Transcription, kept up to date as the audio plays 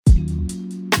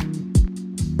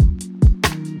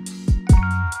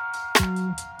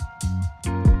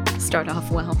start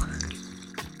off well.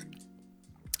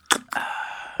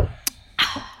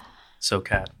 So,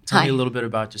 Kat, tell Hi. me a little bit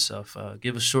about yourself.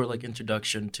 Give a short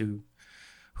introduction to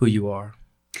who you are.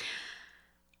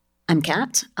 I'm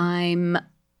Kat. I'm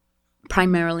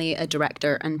primarily a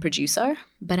director and producer,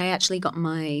 but I actually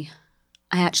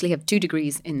have 2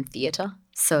 degrees in theatre.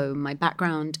 So my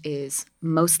background is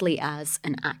mostly as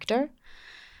an actor.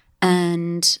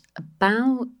 And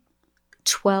about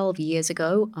 12 years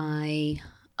ago, I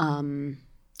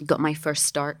got my first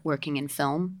start working in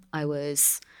film. I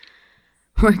was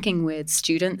working with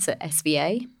students at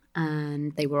SVA,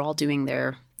 and they were all doing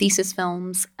their thesis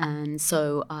films. And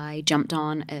so I jumped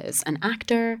on as an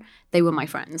actor. They were my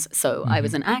friends. So I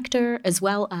was an actor, as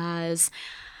well as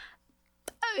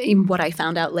what I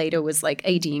found out later was like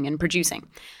ADing and producing.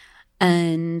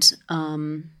 And,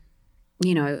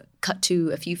 cut to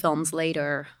a few films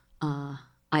later,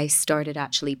 I started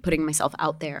actually putting myself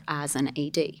out there as an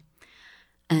AD.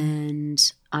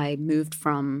 And I moved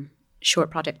from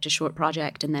short project to short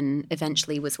project, and then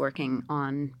eventually was working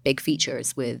on big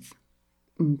features with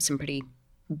some pretty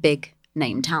big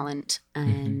name talent,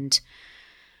 and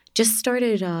just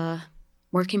started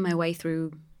working my way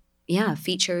through,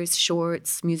 features,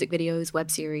 shorts, music videos, web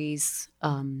series,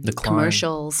 The climb.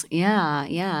 commercials.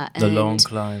 Yeah. The And long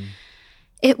climb.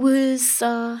 it was,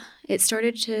 it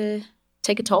started to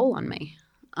take a toll on me.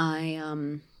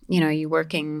 You're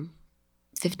working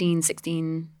 15,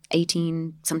 16,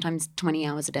 18, sometimes 20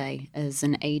 hours a day as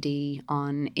an AD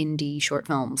on indie short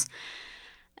films.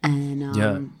 And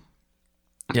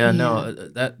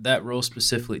that role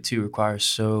specifically too requires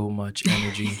so much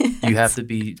energy. You have to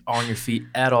be on your feet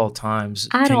at all times.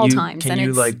 Times. Can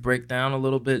you break down a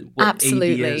little bit what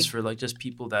Absolutely. AD is for just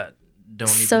people that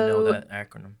don't even know that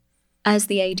acronym? As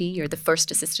the AD, you're the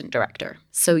first assistant director.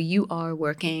 So you are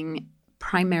working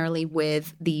primarily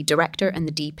with the director and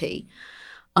the DP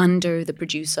under the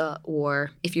producer,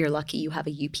 or if you're lucky, you have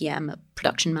a UPM, a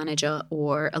production manager,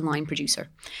 or a line producer.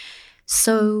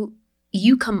 So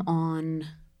you come on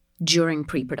during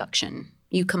pre-production.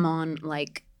 You come on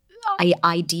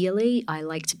ideally, I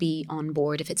like to be on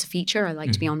board. If it's a feature, I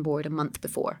like to be on board a month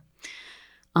before.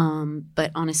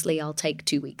 But honestly, I'll take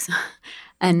 2 weeks.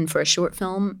 And for a short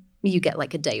film, you get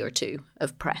a day or 2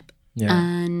 of prep. Yeah.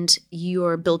 And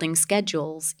you're building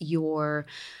schedules, you're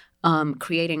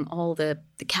creating all the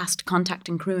cast, contact,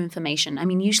 and crew information. I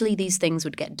mean, usually these things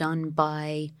would get done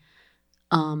by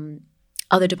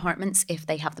other departments if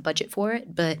they have the budget for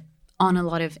it. But on a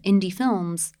lot of indie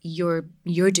films, you're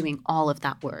doing all of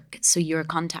that work. So you're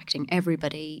contacting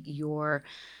everybody. You're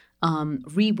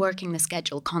reworking the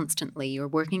schedule constantly. You're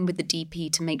working with the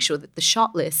DP to make sure that the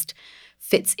shot list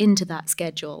fits into that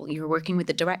schedule. You're working with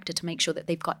the director to make sure that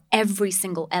they've got every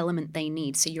single element they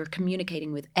need. So you're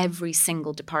communicating with every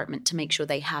single department to make sure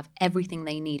they have everything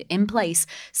they need in place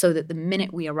so that the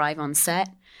minute we arrive on set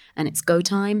and it's go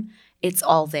time, it's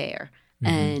all there.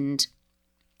 And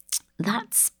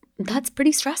that's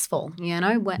pretty stressful, When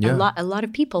a lot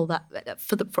of people that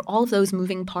for all of those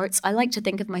moving parts, I like to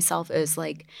think of myself as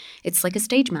it's like a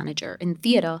stage manager in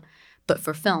theater, but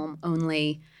for film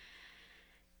only.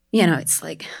 It's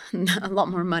a lot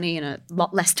more money and a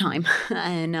lot less time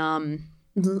and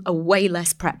a way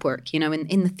less prep work.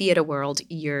 In the theater world,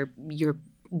 you're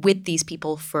with these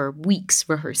people for weeks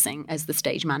rehearsing as the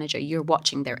stage manager. You're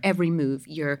watching their every move.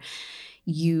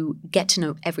 You get to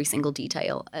know every single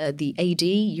detail. The AD,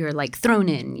 you're thrown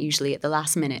in usually at the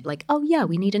last minute. Oh yeah,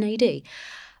 we need an AD.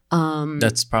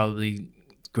 That's probably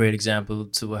a great example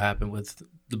to what happened with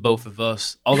the both of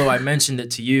us. Although I mentioned it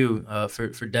to you for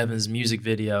Devin's music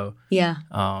video. Yeah.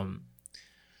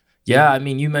 I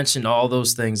mean, you mentioned all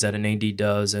those things that an AD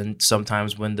does, and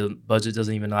sometimes when the budget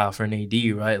doesn't even allow for an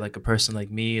AD, right? Like a person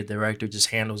like me, a director, just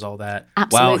handles all that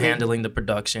while handling the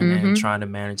production and trying to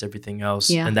manage everything else.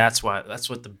 Yeah. And that's what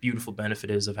the beautiful benefit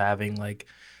is of having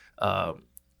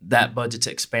that budget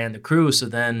to expand the crew. So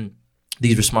then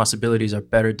these responsibilities are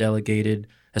better delegated,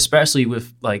 especially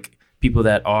with people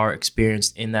that are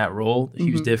experienced in that role. A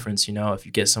huge difference, if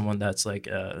you get someone that's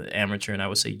amateur, and I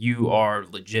would say you are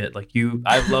legit.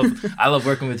 I love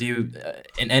working with you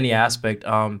in any aspect.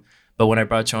 But when I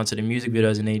brought you onto the music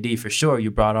video as an AD, for sure, you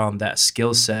brought on that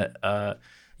skill set.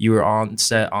 You were on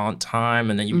set on time,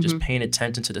 and then you were just paying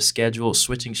attention to the schedule,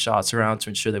 switching shots around to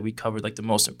ensure that we covered the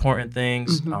most important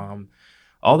things.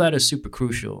 all that is super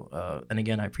crucial. And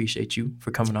again, I appreciate you for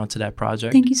coming on to that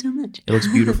project. Thank you so much. It looks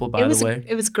beautiful, by the way.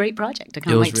 It was a great project. I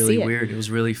can't wait to see it. It was really weird. It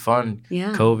was really fun.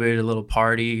 Yeah. COVID, a little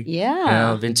party.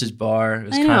 Yeah. Vintage bar. It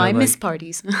was I know. I miss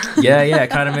parties. yeah. It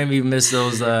kind of made me miss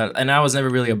those. And I was never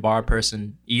really a bar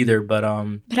person either. But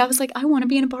I was like, I want to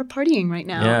be in a bar partying right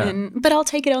now. Yeah. But I'll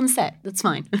take it on set. That's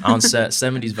fine. On set,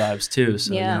 70s vibes too.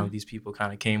 So yeah. These people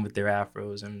kind of came with their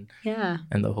afros and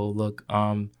the whole look.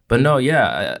 But no,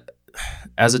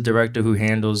 as a director who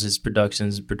handles his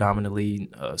productions predominantly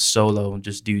solo,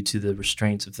 just due to the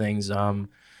restraints of things,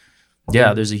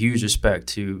 there's a huge respect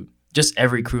to just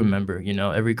every crew member.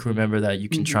 Every crew member that you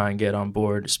can try and get on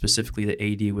board, specifically the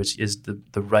AD, which is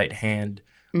the right hand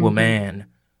woman.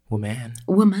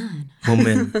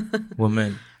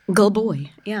 Girl, boy,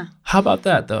 yeah. How about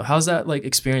that though? How's that like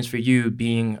experience for you,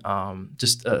 being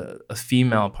just a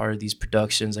female part of these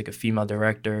productions, like a female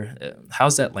director?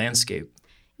 How's that landscape?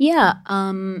 Yeah.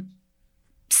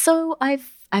 So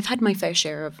I've had my fair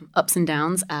share of ups and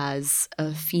downs as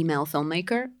a female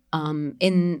filmmaker.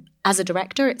 As a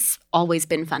director, it's always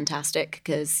been fantastic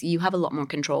because you have a lot more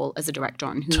control as a director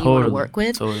on who you want to work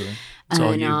with. Totally. It's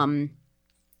all you.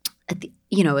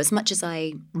 As much as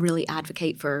I really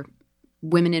advocate for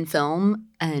women in film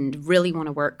and really want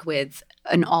to work with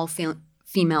an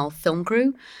all-female film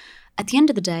crew, at the end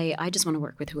of the day, I just want to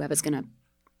work with whoever's going to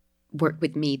work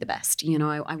with me the best.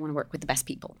 I want to work with the best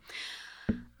people.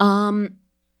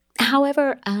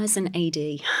 However, as an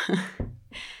AD,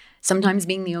 sometimes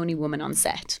being the only woman on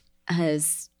set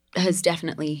has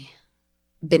definitely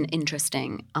been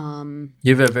interesting.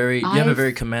 You have a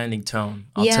very commanding tone.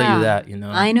 I'll tell you that.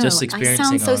 I know. Just experiencing.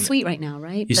 I sound so sweet right now,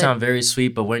 right? You sound very sweet,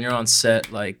 but when you're on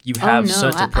set, like you have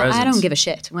such a presence. I don't give a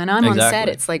shit. When I'm on set,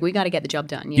 it's like we got to get the job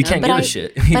done. You can't give a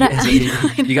shit.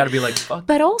 You got to be like, fuck.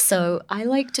 But also, I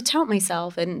like to tout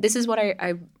myself, and this is what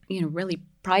I really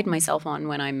pride myself on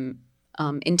when I'm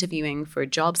interviewing for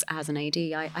jobs as an AD.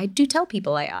 I do tell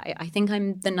people I think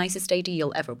I'm the nicest AD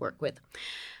you'll ever work with.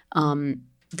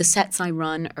 The sets I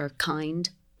run are kind.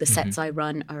 The sets I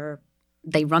run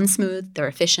they run smooth. They're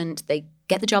efficient. They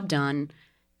get the job done,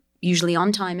 usually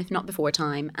on time, if not before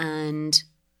time. And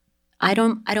I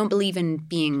don't believe in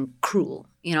being cruel.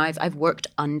 I've worked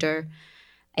under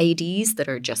ADs that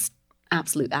are just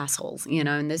absolute assholes.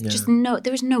 And there's just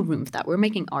there's no room for that. We're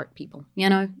making art, people.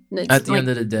 At the end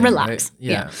of the day, relax. Right?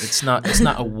 Yeah, it's not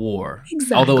a war.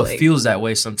 Exactly. Although it feels that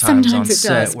way sometimes on it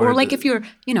set. does. Or like if you're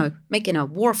making a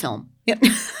war film.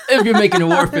 If you're making a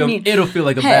war film, it'll feel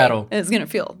like a battle. It's gonna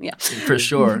feel, for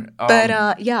sure. But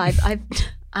I've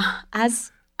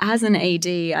as an AD,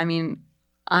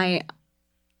 I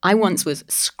once was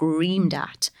screamed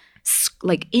at,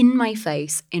 like in my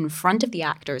face, in front of the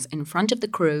actors, in front of the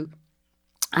crew.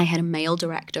 I had a male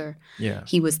director. Yeah,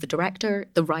 he was the director,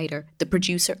 the writer, the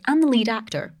producer, and the lead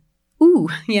actor. Ooh,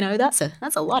 that's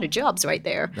a lot of jobs right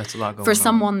there. That's a lot going on for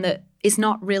someone that is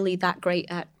not really that great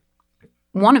at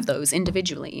one of those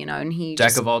individually, and he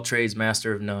Jack of all trades,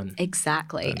 master of none.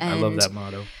 Exactly. And I love that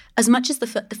motto. As much as the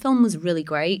film was really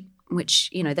great,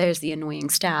 which, there's the annoying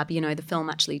stab, the film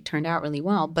actually turned out really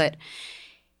well, but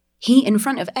he, in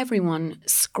front of everyone,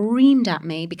 screamed at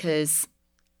me because,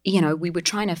 we were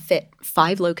trying to fit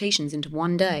 5 locations into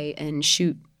one day and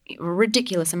shoot a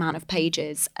ridiculous amount of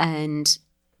pages, and,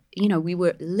 we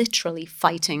were literally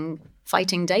fighting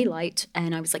daylight,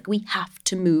 and I was like, we have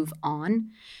to move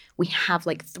on. We have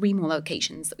like 3 more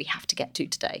locations that we have to get to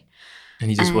today.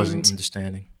 And he just wasn't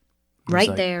understanding.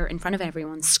 Right there in front of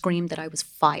everyone, screamed that I was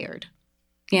fired.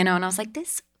 And I was like,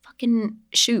 this fucking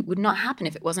shoot would not happen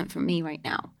if it wasn't for me right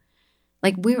now.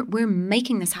 Like we're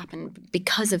making this happen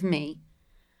because of me.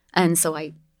 And so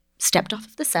I stepped off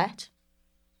of the set.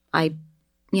 I,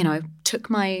 took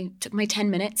my 10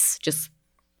 minutes just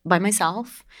by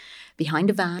myself,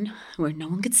 behind a van where no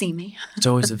one could see me. It's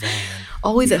always a van.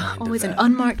 always an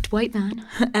unmarked white van.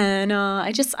 And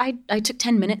I took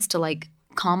 10 minutes to like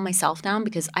calm myself down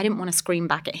because I didn't want to scream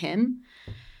back at him.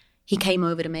 He came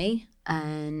over to me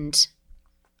and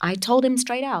I told him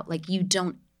straight out, like, you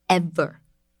don't ever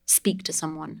speak to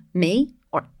someone, me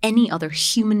or any other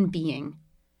human being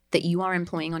that you are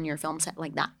employing on your film set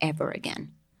like that ever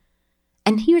again.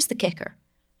 And here's the kicker.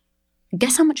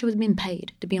 Guess how much I was being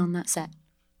paid to be on that set?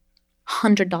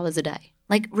 $100 a day.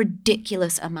 Like,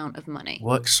 ridiculous amount of money.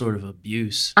 What sort of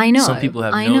abuse? I know. Some people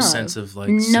have no sense of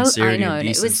like sincerity and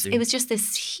decency. It was just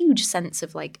this huge sense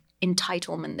of like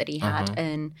entitlement that he had,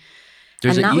 and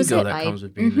there's an ego that comes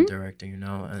with being the director, and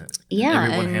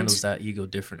everyone handles that ego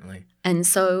differently. And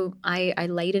so I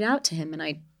laid it out to him, and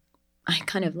I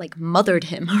kind of like mothered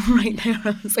him right there.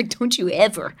 I was like, "Don't you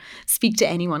ever speak to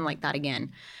anyone like that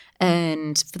again."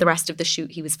 And for the rest of the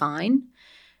shoot, he was fine.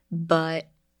 But,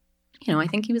 I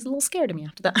think he was a little scared of me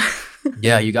after that.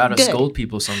 Yeah, you got to Good. scold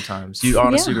people sometimes. You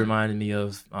honestly reminded me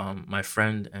of my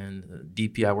friend and the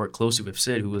DP I work closely with,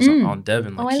 Sid, who was on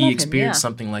Devon. Like, he experienced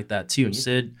something like that too. And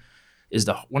Sid is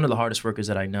one of the hardest workers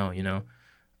that I know,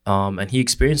 and he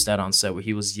experienced that on set where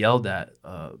he was yelled at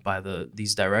by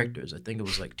these directors. I think it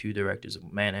was like 2 directors,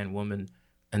 a man and woman,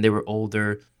 and they were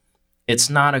older. It's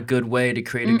not a good way to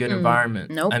create a good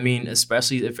environment. Nope. I mean,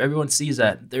 especially if everyone sees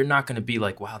that, they're not going to be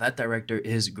like, wow, that director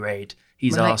is great.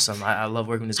 He's awesome. I love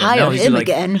working with this guy. Hire him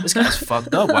again. This guy's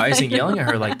fucked up. Why is he yelling at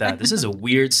her like that? This is a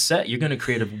weird set. You're going to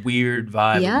create a weird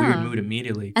vibe, a weird mood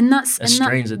immediately. And that's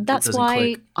strange. That's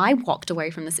why I walked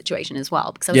away from the situation as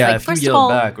well. Because I was if you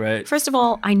yelled back, right? First of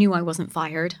all, I knew I wasn't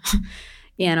fired.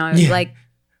 Like,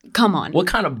 come on. What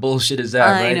kind of bullshit is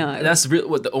that, right? I know. That's really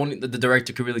what the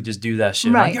director could really just do that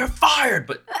shit. Right. Like, you're fired,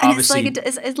 but and obviously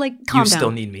it's like, calm you down.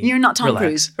 still need me. You're not Tom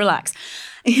Cruise. Relax.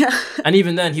 Yeah. And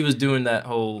even then, he was doing that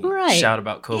whole shout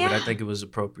about COVID. Yeah. I think it was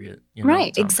appropriate.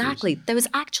 Right, exactly. Cruise. There was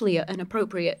actually an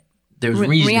appropriate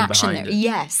reaction there.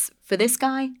 Yes. For this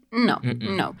guy,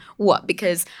 no. What?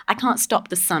 Because I can't stop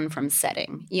the sun from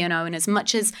setting, and as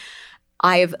much as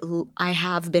I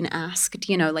have been asked,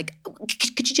 like,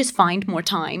 could you just find more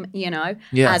time,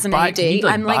 as an AD?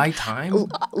 I'm like, buy time?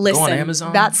 Listen, go on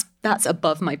Amazon? That's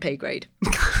above my pay grade.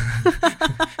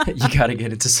 You got to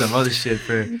get into some other shit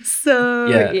for. So,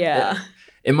 yeah.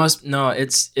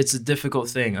 It's a difficult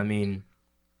thing. I mean,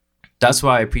 that's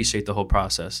why I appreciate the whole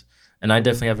process. And I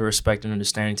definitely have a respect and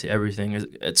understanding to everything.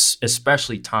 It's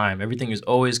especially time. Everything is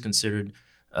always considered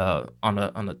on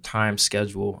a time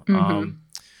schedule. Mm-hmm.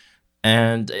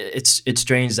 And it's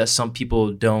strange that some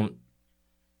people don't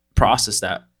process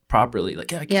that properly. Like,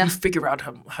 can you figure out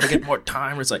how to get more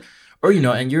time? Or it's like,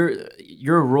 and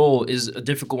your role is a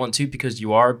difficult one too, because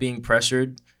you are being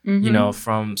pressured,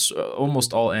 from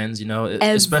almost all ends. Every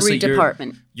especially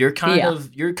department. You're kind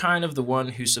of the one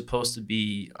who's supposed to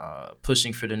be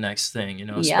pushing for the next thing.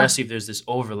 Especially if there's this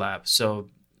overlap. So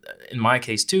in my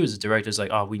case too, as a director, it's like,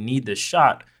 oh, we need this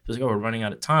shot. It's like, oh, we're running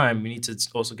out of time. We need to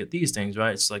also get these things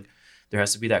right. It's like there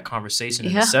has to be that conversation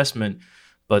and assessment,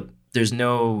 but there's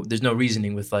no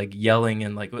reasoning with like yelling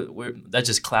and like that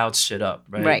just clouds shit up,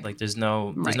 right? Like there's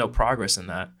no progress in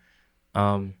that.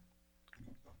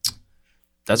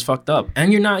 That's fucked up,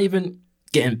 and you're not even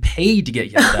getting paid to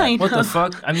get yelled at. What the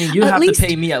fuck? I mean, you have to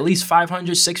pay me at least $500,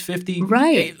 $650,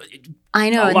 right? I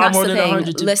know, and that's the thing.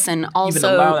 Listen, also,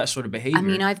 even allow that sort of behavior. I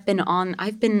mean, Of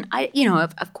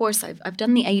course, I've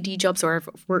done the AD jobs where I've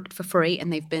worked for free,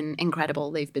 and they've been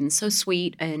incredible. They've been so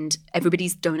sweet, and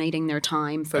everybody's donating their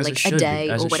time for like a day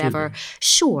or whatever.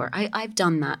 Sure, I've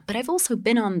done that, but I've also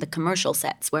been on the commercial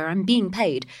sets where I'm being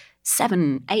paid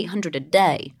 $700-800 a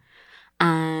day,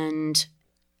 and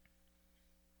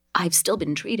I've still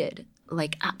been treated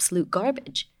like absolute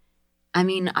garbage. I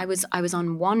mean, I was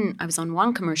on one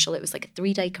commercial. It was like a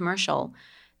 3-day commercial,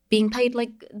 being paid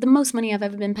like the most money I've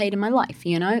ever been paid in my life,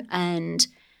 and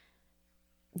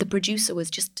the producer was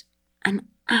just an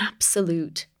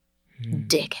absolute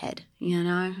dickhead,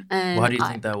 And why do you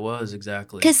think that was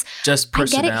exactly? Because just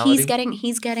personality. I get it.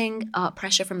 He's getting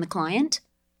pressure from the client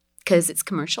because it's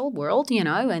commercial world,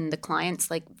 and the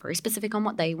client's like very specific on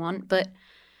what they want, but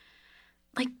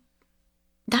like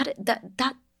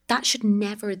that should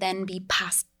never then be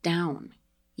passed down,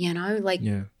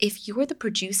 if you're the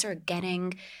producer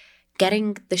getting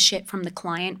the shit from the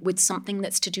client with something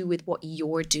that's to do with what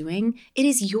you're doing, it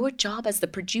is your job as the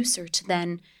producer to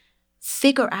then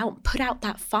put out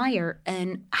that fire,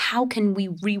 and how can we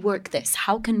rework this?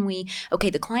 How can we,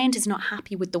 the client is not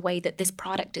happy with the way that this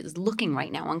product is looking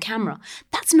right now on camera.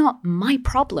 That's not my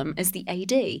problem as the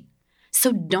AD.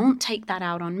 So don't take that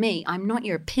out on me. I'm not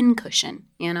your pincushion,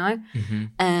 Mm-hmm.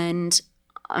 And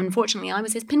unfortunately, I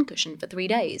was his pincushion for 3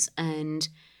 days. And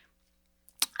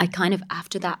I kind of,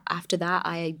 after that,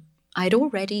 I'd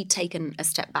already taken a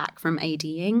step back from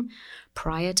ADing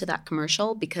prior to that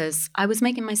commercial, because I was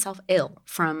making myself ill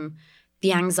from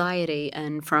the anxiety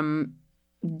and from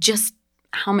just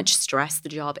how much stress the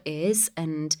job is.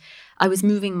 And I was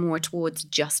moving more towards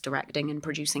just directing and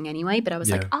producing anyway, but I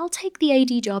was like, I'll take the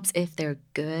AD jobs if they're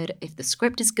good, if the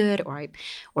script is good, or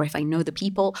if I know the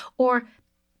people, or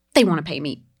they want to pay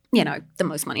me, the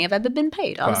most money I've ever been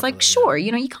paid. I was like, sure,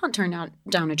 you can't turn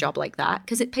down a job like that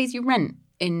because it pays you rent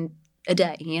in a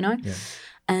day, Yeah.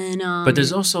 And but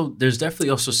there's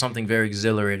definitely also something very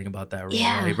exhilarating about that role,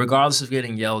 right? Regardless of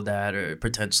getting yelled at or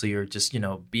potentially, or just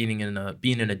being in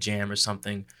a jam or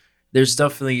something. There's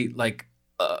definitely like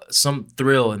some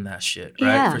thrill in that shit, right?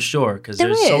 Yeah. For sure, because There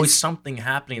there's is. always something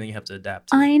happening that you have to adapt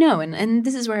to. I know, and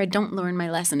this is where I don't learn my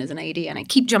lesson as an AD, and I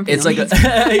keep jumping. It's like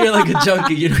you're like a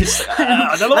junkie, you know. It's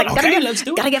like, let's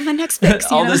do it. Gotta get my next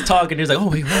fix. All this talk, and he's like, oh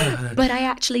wait. But I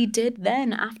actually did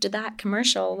then after that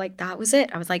commercial. Like that was it.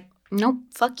 I was like, nope,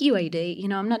 fuck you, AD. You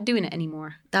know, I'm not doing it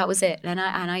anymore. That was it, and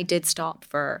I did stop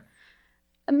for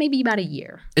maybe about a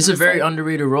year. It's a very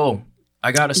underrated role.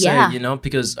 I gotta say, Yeah. you know,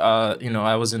 because you know,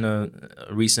 I was in a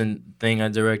recent thing I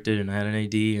directed and I had an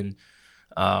AD, and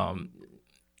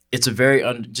it's a very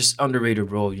just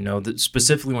underrated role, you know,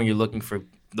 specifically when you're looking for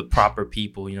the proper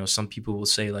people. You know, some people will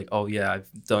say like, oh yeah, I've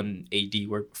done AD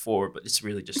work before, but it's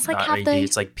really just not AD.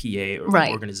 It's like PA or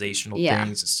organizational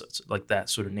things and such, like that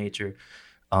sort of nature.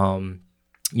 You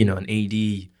know, an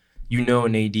AD. You know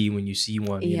an AD when you see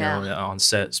one, you know, on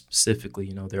set specifically,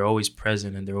 you know, they're always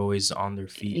present and they're always on their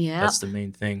feet. Yeah. That's the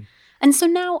main thing. And so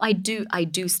now I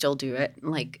do still do it.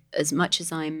 Like as much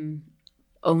as I'm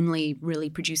only really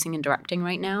producing and directing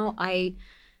right now, I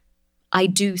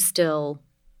do still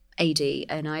AD,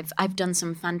 and I've done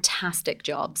some fantastic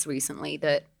jobs recently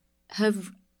that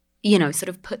have, you know, sort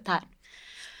of put that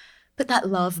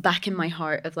love back in my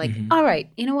heart of like, all right,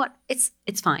 you know what? It's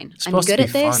fine. I'm good at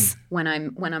this. When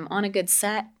I'm on a good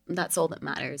set, that's all that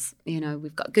matters. You know,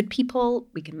 we've got good people,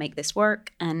 we can make this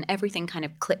work, and everything kind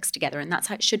of clicks together, and that's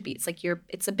how it should be. It's like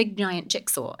it's a big giant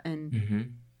jigsaw.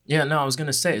 And yeah, no, I was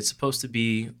gonna say it's supposed to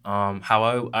be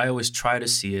how I always try to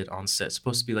see it on set. It's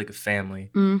supposed to be like a family.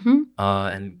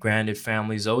 And granted,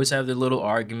 families always have their little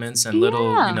arguments and little,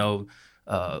 you know,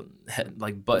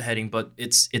 like butt heading, but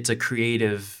it's a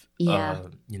creative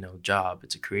you know, job.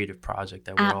 It's a creative project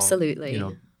that we're all, you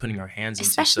know, putting our hands into.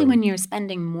 Especially when you're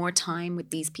spending more time with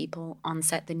these people on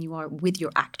set than you are with your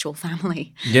actual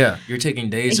family. Yeah, you're taking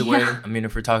days away. I mean,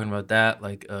 if we're talking about that,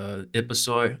 like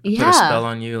Ipasoy put a spell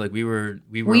on you. Like we were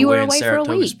away in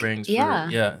Saratoga Springs.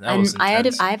 That was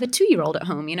intense. I have a 2-year-old at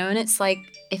home, you know, and it's like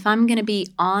if I'm gonna be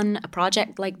on a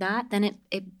project like that, then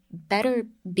it better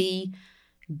be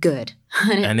good.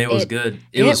 And it was good.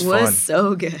 It was fun. It was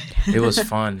so good. It was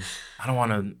fun. I don't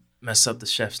want to mess up the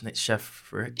chef's name.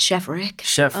 Chef Rick. Chef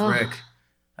Rick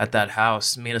at that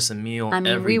house made us a meal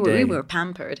every day. We were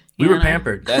pampered. We were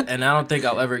pampered. And I don't think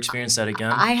I'll ever experience that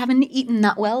again. I haven't eaten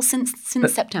that well since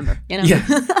September. You know? Yeah,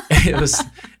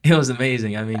 it was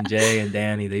amazing. I mean, Jay and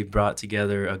Danny, they brought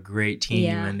together a great team,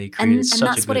 and they created such a good vibe.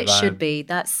 And that's what it should be.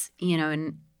 That's, you know,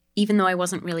 and even though I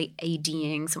wasn't really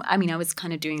ADing, so I mean, I was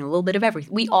kind of doing a little bit of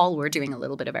everything. We all were doing a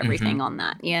little bit of everything on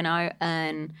that, you know,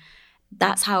 and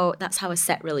that's how a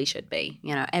set really should be.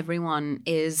 You know, everyone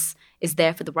is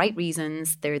there for the right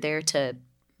reasons. They're there to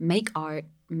make art,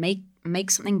 make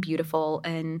something beautiful,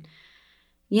 and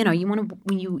you know, you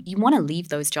want to leave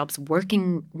those jobs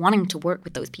wanting to work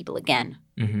with those people again.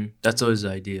 That's always the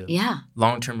idea. Yeah.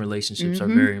 Long-term relationships are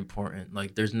very important.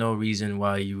 Like, there's no reason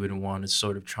why you wouldn't want to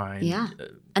sort of try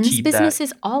and and this business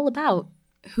is all about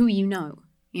who you know.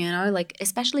 You know, like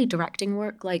especially directing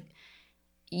work. Like,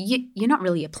 you're not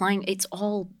really applying. It's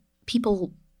all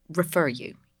people refer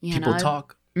you. People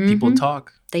talk. People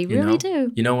talk. They really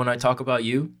do. You know, when I talk about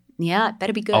you. Yeah, it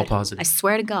better be good. All positive. I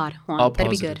swear to God, Juan, all better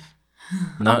positive. be good.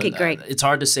 Okay, great. It's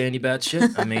hard to say any bad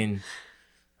shit. I mean,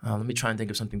 let me try and think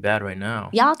of something bad right now.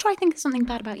 Yeah, I'll try to think of something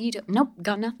bad about you. Nope,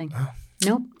 got nothing.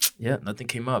 Nope. Yeah, nothing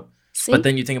came up. See? But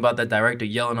then you think about that director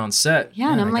yelling on set.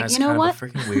 Yeah, and I'm like, you know what?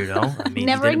 Kind of a freaking weirdo. I mean,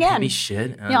 never he didn't again. pay me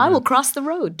shit. I will cross the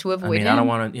road to avoid him. I don't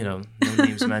want to, you know, no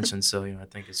names mentioned. So, you know, I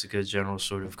think it's a good general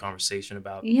sort of conversation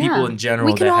about people in general.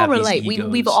 We can that all have relate. These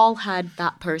egos. We've all had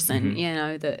that person, you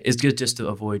know, that. It's good just to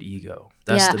avoid ego.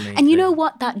 That's the main thing. And you know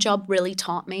what that job really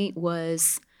taught me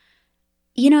was,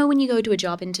 you know, when you go to a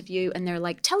job interview and they're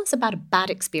like, tell us about a bad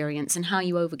experience and how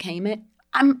you overcame it.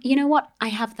 You know what? I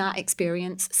have that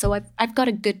experience. So I've got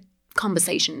a good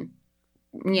conversation.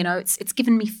 You know, it's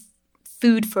given me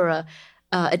food for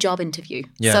a job interview.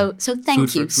 Yeah. So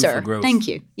thank you, sir. Thank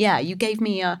you. Yeah, you gave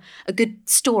me a good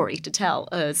story to tell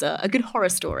as a good horror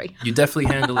story. You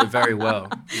definitely handle it very well.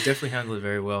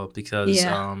 Because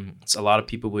it's a lot of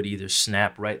people would either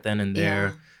snap right then and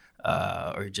there.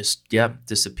 Or just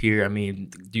disappear. I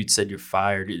mean, the dude said you're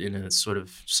fired in a sort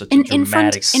of such a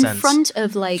dramatic sense. In front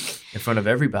of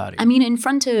everybody. I mean, in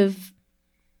front of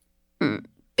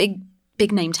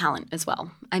big name talent as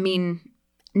well. I mean,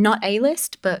 not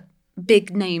A-list, but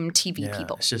big name TV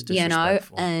people. It's just You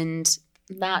disrespectful. know, and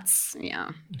that's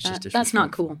that's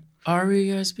not cool.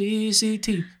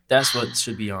 RESPCT. That's what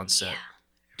should be on set.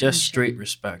 Just straight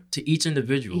respect to each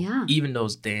individual. Yeah. Even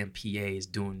those damn PAs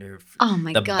doing their oh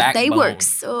my God, backbone, they work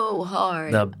so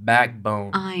hard. The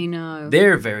backbone. I know.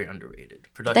 They're very underrated.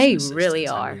 production They assistants. really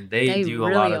I are. mean, they do a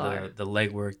really lot are. of the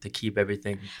legwork to keep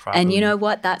everything properly. And you know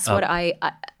what? That's up.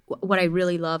 what I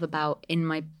really love about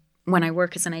when I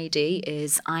work as an AD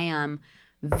is I am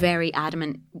very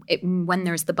adamant when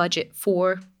there's the budget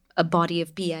for a body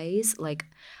of PAs. Like,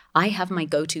 I have my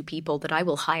go-to people that I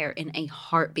will hire in a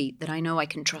heartbeat that I know I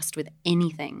can trust with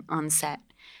anything on set.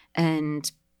 And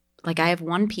like, I have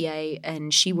one PA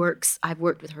and I've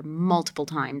worked with her multiple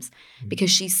times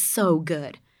because she's so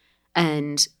good.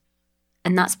 And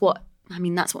that's what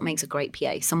makes a great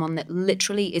PA. Someone that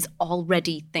literally is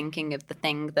already thinking of the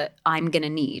thing that I'm going to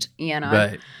need, you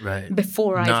know? Right.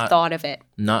 Before I've thought of it.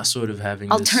 Not sort of having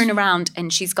I'll turn around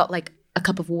and she's got like a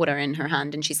cup of water in her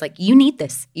hand and she's like, you need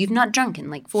this. You've not drunk in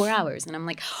like 4 hours. And I'm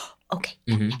like, oh, okay,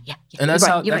 yeah. And that's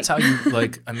how you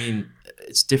like, I mean,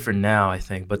 it's different now, I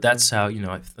think, but that's how, you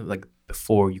know, like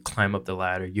before you climb up the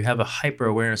ladder, you have a hyper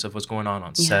awareness of what's going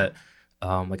on set.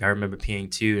 Like I remember PAing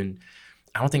too, and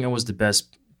I don't think I was the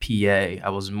best PA. I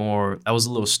was a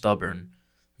little stubborn.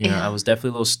 You know, I was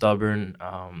definitely a little stubborn.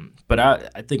 But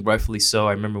I think rightfully so.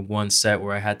 I remember one set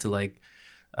where I had to like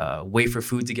wait for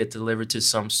food to get delivered to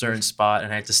some certain spot,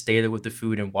 and I had to stay there with the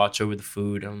food and watch over the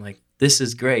food. And I'm like, this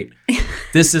is great.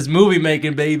 This is movie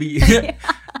making, baby.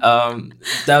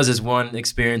 That was just one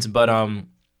experience, but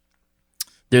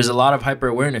there's a lot of hyper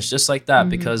awareness just like that,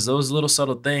 because those little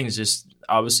subtle things just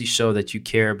obviously show that you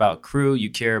care about crew, you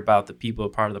care about the people a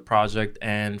part of the project,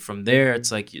 and from there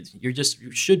it's like you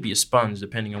should be a sponge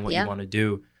depending on what you want to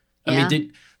do. I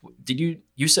mean, did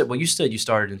you said you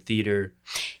started in theater?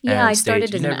 Yeah, I stage.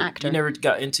 started as an actor. You never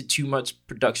got into too much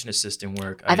production assistant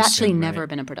work. I've actually never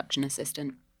been a production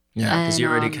assistant. Yeah, because you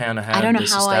already kind of had. I don't know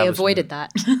how I avoided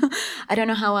that. I don't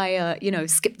know how I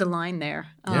skipped the line there.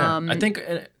 Yeah, I think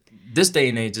this day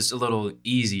and age it's a little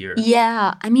easier.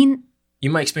 Yeah, I mean, you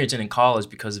might experience it in college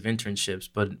because of internships,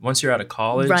 but once you're out of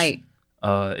college, right?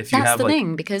 If you that's have the like,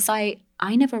 thing, because I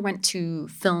never went to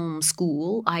film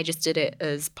school. I just did it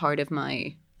as part of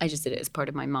my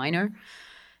minor.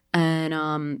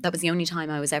 And that was the only time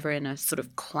I was ever in a sort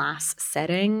of class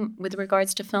setting with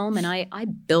regards to film. And I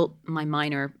built my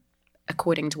minor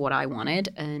according to what I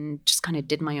wanted and just kind of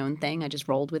did my own thing. I just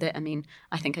rolled with it. I mean,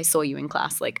 I think I saw you in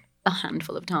class like a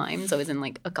handful of times. I was in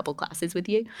like a couple classes with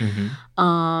you.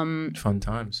 Fun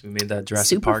times. We made that Jurassic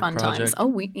super Park fun project. times. Oh,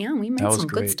 we made some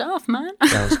good stuff, man.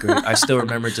 That was great. I still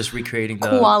remember just recreating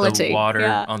the water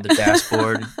on the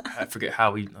dashboard. I forget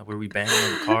how were we banging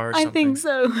on the car or something? I think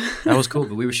so. That was cool,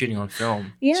 but we were shooting on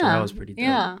film. Yeah. So that was pretty dope.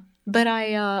 Yeah. But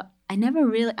I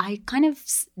kind of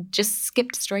just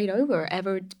skipped straight over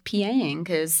ever PAing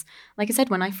because, like I said,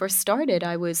 when I first started,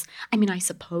 I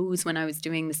suppose when I was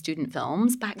doing the student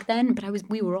films back then, but there was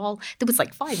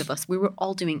like 5 of us. We were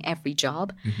all doing every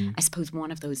job. I suppose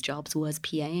one of those jobs was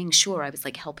PAing. Sure, I was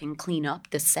like helping clean up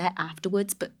the set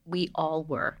afterwards, but we all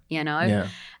were, you know? Yeah.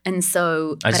 And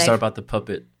so... I just thought about the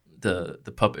puppet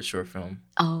short film.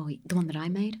 Oh, the one that I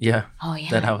made? Yeah. Oh,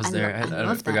 yeah. That I was there.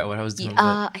 I forgot what I was doing.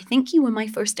 I think you were my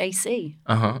first AC.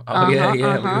 Oh, yeah.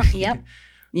 Yep.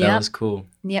 That was cool.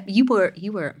 Yep. You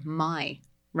were my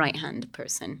right-hand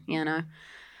person, you know?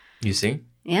 You see?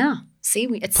 Yeah. See,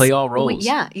 play all roles.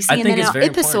 Yeah. You see, I think it's very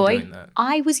important doing that.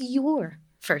 I was your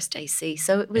first AC,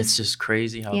 so it was... It's just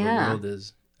crazy how the world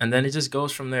is. And then it just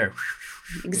goes from there.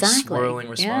 Exactly. Swirling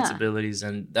responsibilities,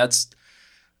 and that's...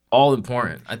 all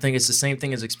important. I think it's the same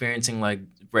thing as experiencing like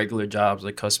regular jobs,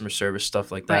 like customer service, stuff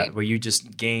like that, where you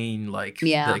just gain like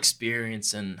the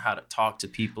experience and how to talk to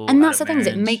people. And that's the thing, is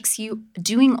it makes you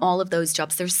doing all of those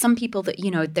jobs. There's some people that, you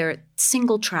know, their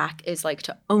single track is like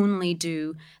to only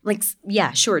do like,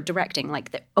 yeah, sure, directing,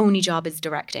 like the only job is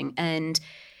directing.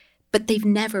 But they've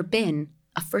never been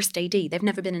a first AD. They've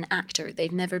never been an actor.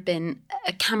 They've never been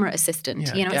a camera assistant.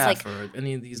 Yeah, you know, it's like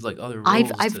any of these like other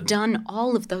roles. I've done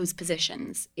all of those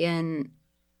positions,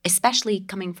 especially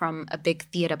coming from a big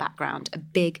theater background, a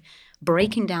big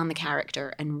breaking down the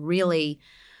character and really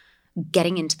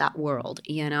getting into that world.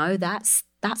 You know, that's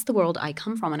the world I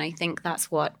come from, and I think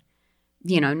that's what,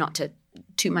 you know, not to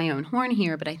toot my own horn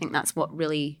here, but I think that's what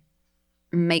really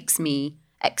makes me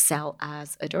excel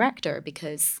as a director,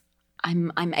 because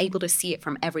I'm able to see it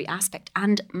from every aspect,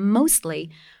 and mostly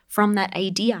from that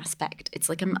AD aspect. It's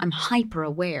like I'm hyper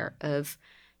aware of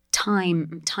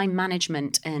time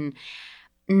management, and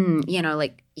you know,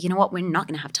 like, you know what, we're not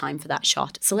going to have time for that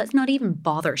shot, so let's not even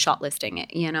bother shot listing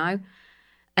it, you know.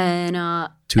 And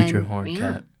toot your horn,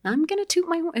 Kat. I'm gonna toot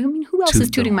my horn. I mean, who else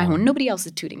is tooting my horn? Nobody else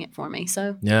is tooting it for me.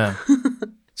 So yeah,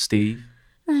 Steve.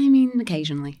 I mean,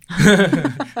 occasionally.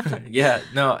 Yeah,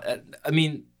 no, I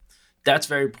mean. That's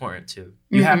very important too.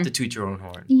 You have to toot your own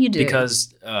horn. You do.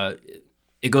 Because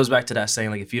it goes back to that saying,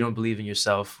 like, if you don't believe in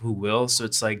yourself, who will? So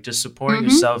it's like just supporting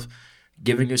yourself,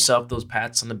 giving yourself those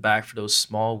pats on the back for those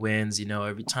small wins. You know,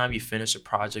 every time you finish a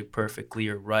project perfectly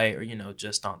or right, or, you know,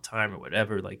 just on time or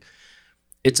whatever, like,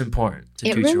 it's important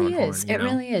to toot your own horn. It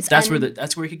really is. That's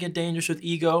where it can get dangerous with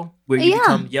ego, where you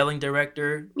become yelling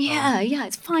director.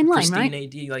 It's a fine line, Christine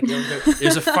right? AD, like,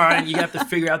 there's a fine. You have to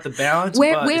figure out the balance.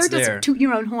 Where does there. Toot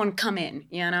your own horn come in?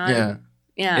 You know?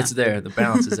 Yeah, it's there. The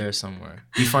balance is there somewhere.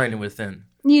 You find it within.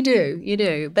 You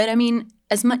do. But I mean,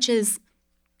 as much as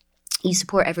you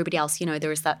support everybody else, you know,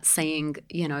 there's that saying,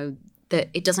 you know, that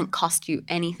it doesn't cost you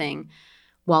anything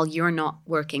while you're not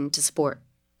working to support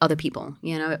other people,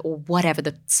 you know, or whatever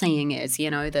the saying is,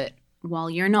 you know, that while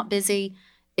you're not busy,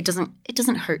 it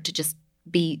doesn't hurt to just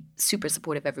be super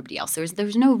supportive of everybody else.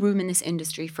 There's no room in this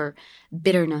industry for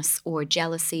bitterness or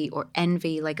jealousy or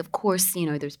envy. Like, of course, you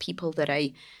know, there's people that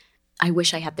I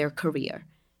wish I had their career,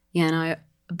 you know,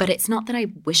 but it's not that I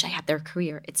wish I had their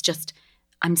career. It's just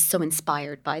I'm so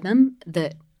inspired by them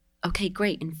that, okay,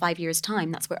 great, in 5 years'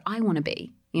 time, that's where I want to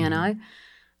be, you know?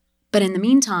 But in the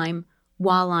meantime,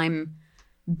 while I'm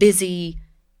busy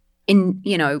in,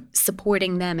 you know,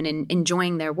 supporting them and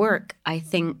enjoying their work, I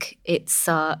think it's,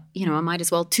 you know, I might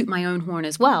as well toot my own horn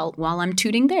as well while I'm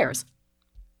tooting theirs.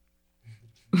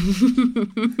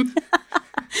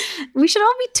 We should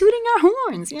all be tooting our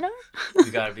horns, you know?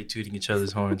 We got to be tooting each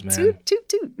other's horns, man.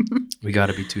 Toot. We got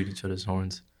to be tooting each other's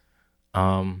horns.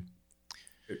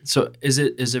 So is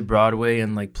it Broadway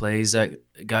and like plays that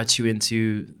got you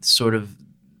into sort of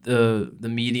the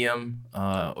medium,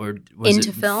 or was into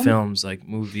it film? Films, like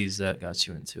movies, that got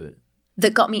you into it?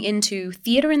 That got me into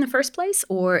theater in the first place,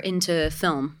 or into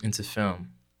film? Into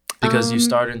film, because you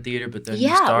started in theater, but then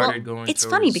you started going. It's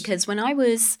funny because when I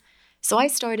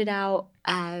started out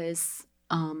as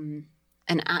an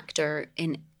actor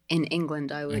in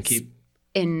England. I was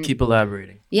keep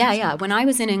elaborating. Yeah. When I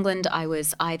was in England, I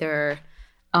was either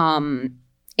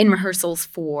in rehearsals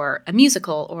for a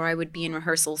musical, or I would be in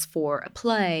rehearsals for a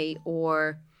play,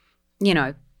 or, you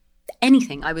know,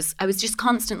 anything. I was just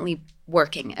constantly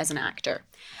working as an actor.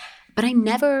 But I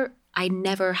never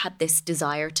had this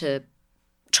desire to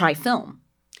try film.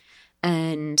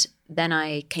 And then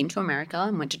I came to America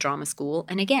and went to drama school.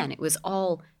 And again, it was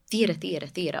all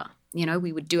theater. You know,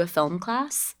 we would do a film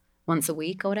class once a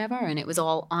week or whatever, and it was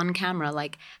all on camera,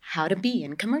 like how to be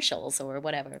in commercials or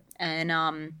whatever.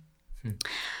 And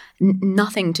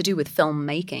nothing to do with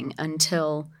filmmaking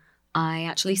until I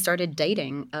actually started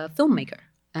dating a filmmaker.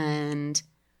 And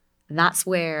that's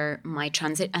where my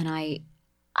transit, and I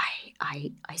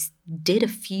did a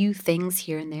few things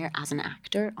here and there as an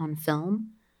actor on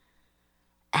film.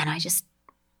 And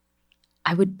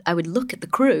I would look at the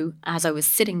crew as I was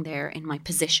sitting there in my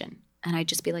position, and I'd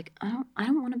just be like, I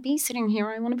don't want to be sitting here.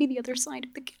 I want to be the other side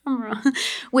of the camera.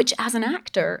 Which, as an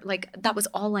actor, like, that was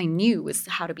all I knew, was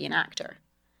how to be an actor.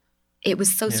 It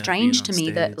was so strange to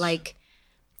me that, like,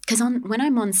 because when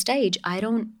I'm on stage, I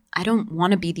don't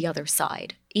want to be the other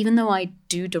side. Even though I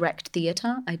do direct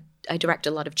theater, I direct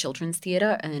a lot of children's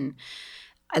theater, and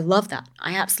I love that.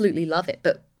 I absolutely love it.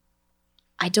 But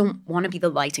I don't want to be the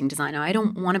lighting designer. I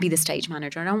don't want to be the stage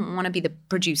manager. I don't want to be the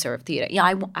producer of theater. Yeah,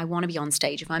 I want to be on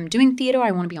stage. If I'm doing theater, I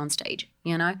want to be on stage,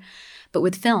 you know? But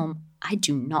with film, I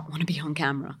do not want to be on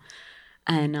camera.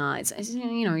 And, it's,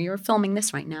 you know, you're filming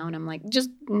this right now. And I'm like, just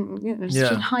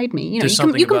hide me. You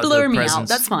know, you can blur me out.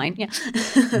 That's fine. Yeah.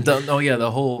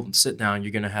 The whole sit down,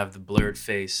 you're going to have the blurred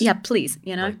face. Yeah, please,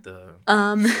 you know?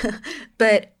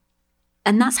 But,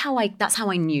 and that's how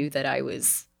I knew that I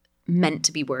was meant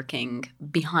to be working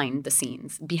behind the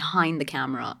scenes, behind the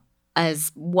camera,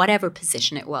 as whatever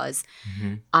position it was.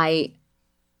 Mm-hmm. I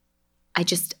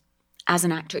just, as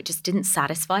an actor, it just didn't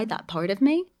satisfy that part of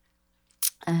me,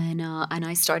 and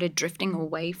I started drifting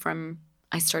away from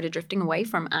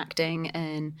acting,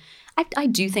 and I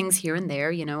do things here and there.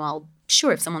 You know,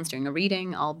 if someone's doing a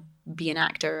reading, I'll be an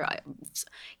actor.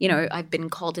 I've been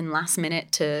called in last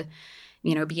minute to,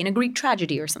 you know, be in a Greek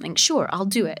tragedy or something. Sure, I'll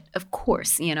do it, of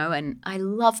course, you know, and I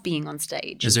love being on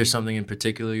stage. Is there something in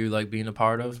particular you like being a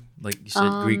part of? Like you said,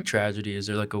 Greek tragedy. Is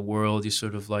there like a world you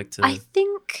sort of like to? I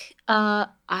think,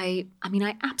 I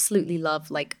absolutely love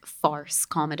like farce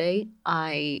comedy.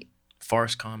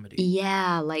 Farce comedy?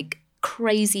 Yeah, like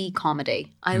crazy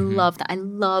comedy. I love that. I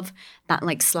love that,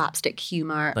 like, slapstick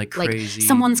humor. Like crazy. Like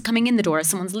someone's coming in the door,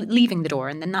 someone's leaving the door,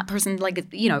 and then that person, like,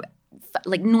 you know,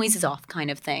 like noises off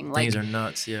kind of thing. Like, things are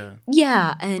nuts, yeah.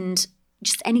 Yeah, and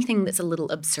just anything that's a little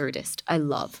absurdist, I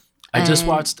love. I just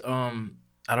watched, I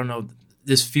don't know,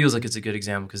 this feels like it's a good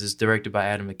example because it's directed by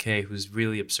Adam McKay, who's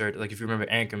really absurd. Like, if you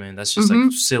remember Anchorman, that's just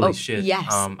like silly shit. Yes.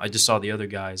 I just saw The Other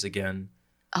Guys again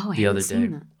Oh, I the haven't other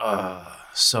seen day. that.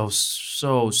 So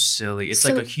silly. It's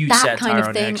So like a huge that satire kind of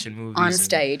on thing action movies. on and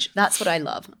stage, that's what I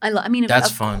love. I mean,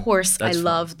 That's of fun. course, That's I fun.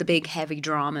 love the big, heavy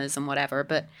dramas and whatever,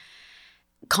 but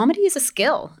comedy is a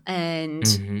skill. And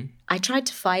Mhm. I tried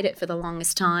to fight it for the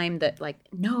longest time that, like,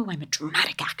 no, I'm a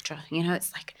dramatic actor. You know,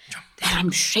 it's like,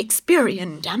 I'm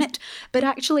Shakespearean, damn it. But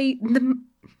actually,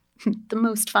 the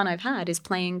most fun I've had is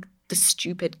playing the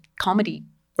stupid comedy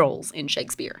roles in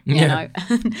Shakespeare, you know?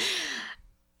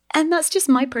 And that's just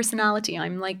my personality.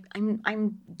 I'm like,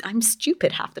 I'm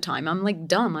stupid half the time. I'm like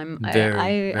dumb.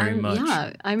 Very much.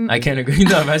 Yeah, I can't agree.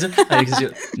 No, imagine.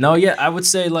 No, yeah, I would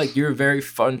say like you're very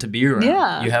fun to be around.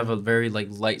 Yeah. You have a very like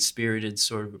light spirited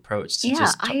sort of approach to Yeah,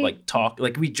 just like talk.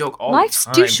 Like we joke all life's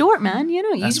the time. too short, man. You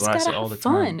know, you That's just what I gotta say all have the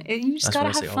time. fun. You just That's gotta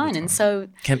what I say have all the fun. And time. so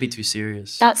Can't be too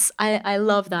serious. that's I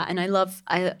love that, and I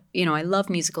love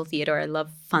musical theater. I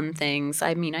love fun things.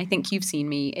 I mean, I think you've seen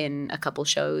me in a couple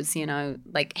shows. You know,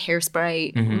 like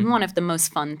Hairspray, one of the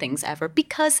most fun things ever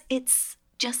because it's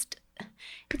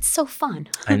so fun.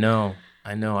 I know.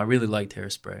 I really liked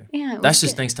Hairspray. Yeah, it That's was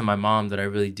just good. thanks to my mom that I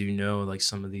really do know like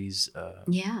some of these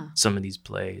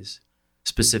plays.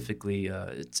 Specifically,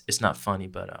 it's not funny,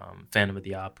 but Phantom of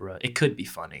the Opera. It could be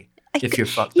funny if you're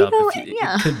fucked up.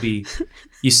 It could be.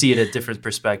 You see it a different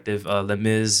perspective. Les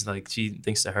Mis, like she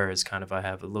thinks to her is kind of I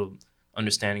have a little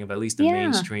understanding of at least the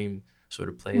mainstream sort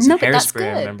of plays. No, And but that's Hairspray,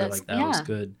 good. I remember like that was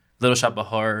good. Little Shop of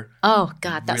Horror. Oh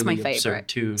God, that's really my favorite. absurd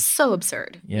too. So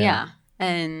absurd. Yeah. Yeah.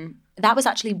 And that was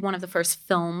actually one of the first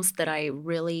films that I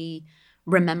really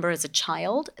remember as a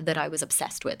child that I was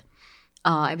obsessed with.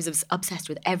 I was obsessed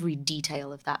with every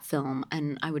detail of that film,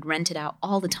 and I would rent it out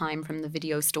all the time from the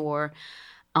video store.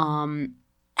 And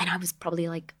I was probably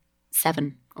like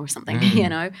 7 or something, you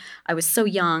know? I was so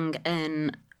young,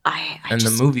 and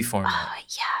the movie format.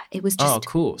 Yeah, it was just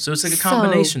cool. So it's like a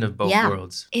combination of both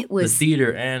worlds. It was the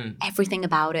theater and everything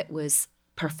about it was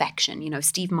perfection. You know,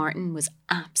 Steve Martin was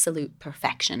absolute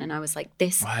perfection, and I was like,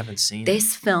 I haven't seen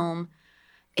this film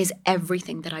is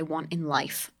everything that I want in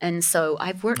life. And so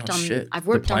I've worked on the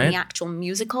actual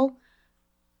musical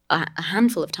a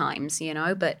handful of times, you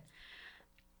know, but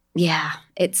yeah,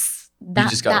 it's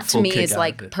that to me is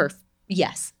like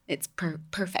yes, it's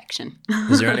perfection.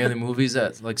 Is there any other movies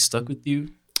that like stuck with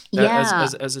you?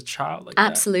 As a child, like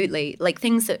absolutely, like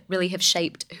things that really have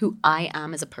shaped who I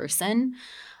am as a person.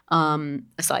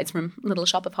 Aside from Little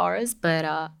Shop of Horrors,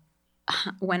 but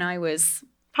when I was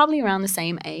probably around the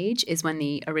same age is when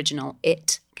the original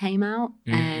It came out,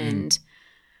 and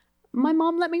my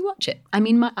mom let me watch it. I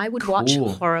mean, I would watch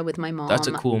horror with my mom. That's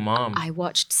a cool mom. I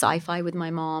watched sci-fi with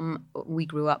my mom. We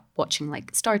grew up watching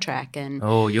like Star Trek and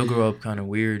you'll grow up kind of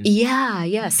weird. Yeah,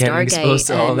 Stargate, exposed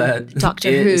to all that.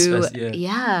 Doctor Who,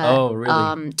 Oh,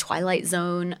 really? Twilight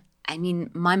Zone. I mean,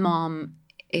 my mom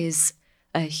is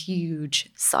a huge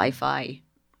sci-fi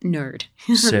nerd.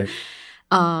 Sick.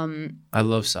 I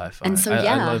love sci-fi. And so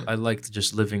I like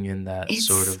just living in that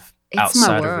sort of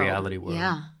outside of reality world.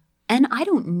 Yeah. And I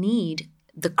don't need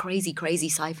the crazy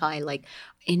sci-fi like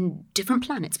in different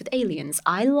planets with aliens.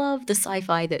 I love the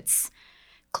sci-fi that's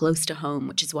close to home,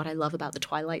 which is what I love about the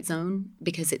Twilight Zone,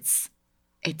 because it's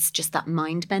just that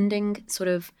mind-bending sort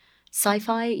of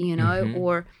sci-fi, you know,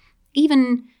 or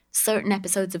even certain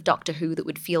episodes of Doctor Who that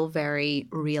would feel very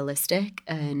realistic,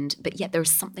 but yet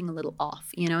there's something a little off,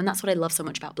 you know, and that's what I love so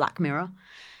much about Black Mirror.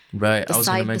 Right, I was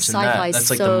going to mention that. That's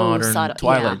like the modern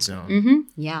Twilight Zone.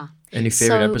 Yeah. Any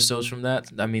favorite episodes from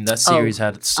that? I mean, that series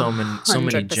had so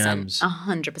many gems.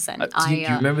 100%. Do you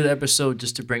remember the episode,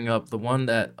 just to bring up, the one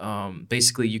that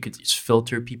basicly you could just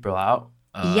filter people out?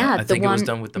 I think it was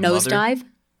done with the Nosedive? Mother.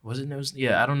 Was it Nosedive?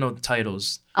 Yeah, I don't know the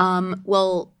titles. There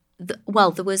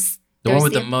was... The one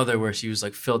with the mother where she was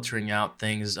like filtering out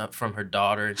things from her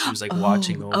daughter, and she was like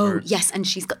watching over. Oh, yes, and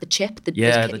she's got the chip. The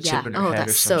chip in her head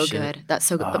that's or some so shit. good. That's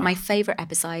so good. But my favorite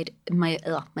episode, my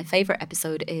favorite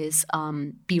episode is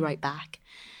Be Right Back,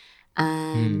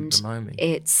 and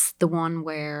it's the one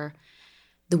where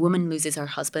the woman loses her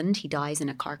husband. He dies in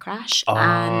a car crash,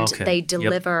 they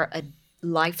deliver a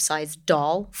life-size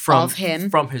doll of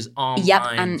him from his online. Yep,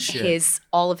 and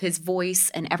all of his voice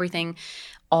and everything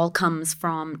all comes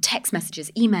from text messages,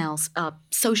 emails,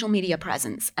 social media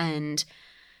presence, and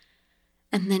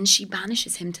then she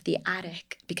banishes him to the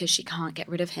attic because she can't get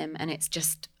rid of him, and it's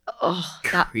just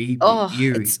creepy,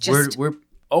 eerie. It's just, we're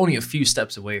only a few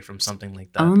steps away from something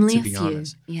like that. Only to be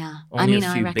honest, yeah. Only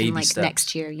I reckon like steps.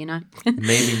 next year, you know.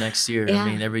 Maybe next year. Yeah. I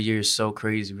mean, every year is so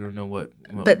crazy. We don't know what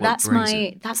But that's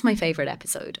brings my favorite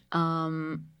episode.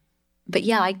 But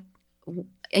yeah,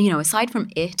 aside from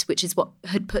It, which is what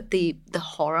had put the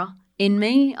horror in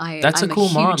me, that's I'm a cool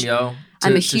huge, mom, yo.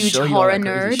 I'm a huge show you all horror that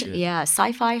crazy nerd. shit. Yeah,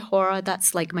 sci-fi horror,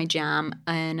 that's like my jam.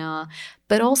 And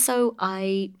but also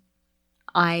I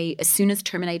as soon as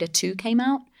Terminator 2 came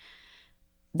out,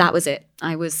 that was it.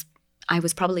 I was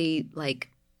probably like,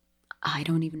 I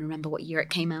don't even remember what year it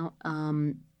came out.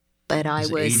 But I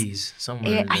was 80s,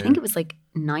 somewhere in I there. think it was like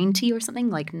 90 or something,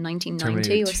 like 1990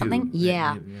 Terminator or something. 2,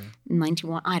 Yeah. maybe,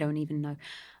 91. I don't even know.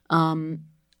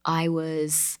 I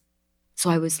was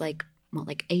like, what,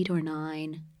 like 8 or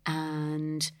 9,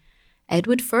 and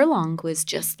Edward Furlong was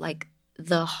just like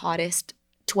the hottest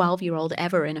 12-year-old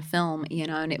ever in a film, you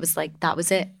know, and it was like, that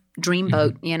was it.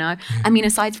 Dreamboat, you know. I mean,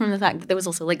 aside from the fact that there was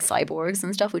also like cyborgs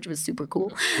and stuff, which was super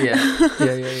cool. Yeah.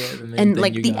 And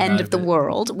like the end of the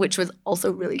world, which was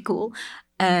also really cool.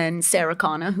 And Sarah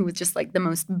Connor, who was just like the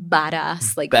most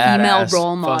badass, like female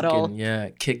role model.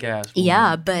 Fucking, kick-ass woman.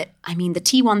 Yeah, but I mean, the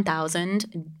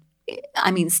T-1000,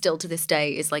 I mean, still to this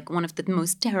day is like one of the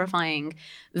most terrifying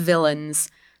villains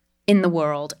in the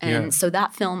world. And so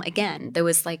that film, again, there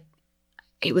was like,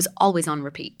 it was always on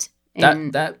repeat.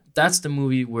 That's the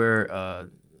movie where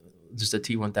just a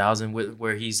T-1000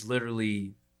 where he's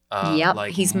literally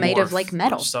like he's made of like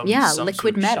metal, some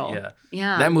liquid metal.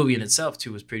 Yeah, that movie in itself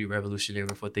too was pretty revolutionary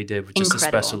with what they did with just the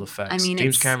special effects. I mean,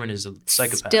 James Cameron is a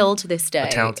psychopath. Still to this day, a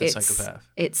talented psychopath.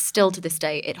 It's still to this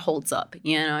day, it holds up,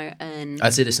 you know. And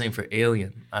I'd say the same for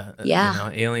Alien.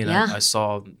 Alien. I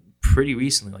saw pretty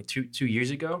recently, like two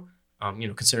years ago. You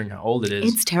know, considering how old it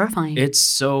is, it's terrifying. It's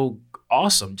so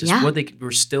awesome, just what they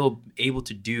were still able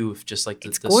to do with just like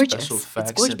the special effects.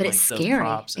 It's gorgeous, but like, it's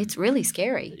scary. It's really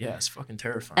scary. Yeah, it's fucking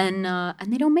terrifying. And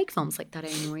they don't make films like that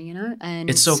anymore, you know. And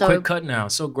it's so quick cut now.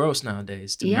 It's so gross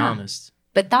nowadays, to be honest.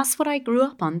 But that's what I grew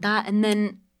up on. That, and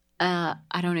then I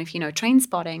don't know if you know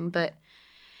Trainspotting, but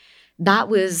that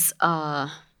was From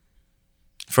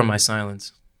My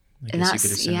Silence. I guess you could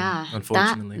have said,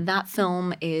 unfortunately. That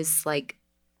film is like,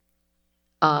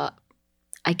 I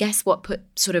guess what put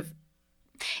sort of,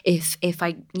 if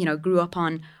I, you know, grew up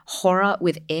on horror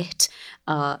with It,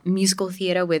 musical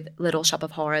theater with Little Shop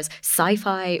of Horrors,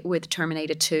 sci-fi with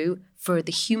Terminator 2, for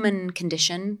the human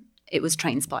condition, it was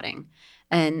Trainspotting.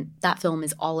 And that film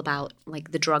is all about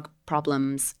like the drug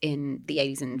problems in the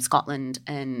 80s in Scotland.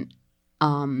 And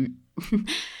I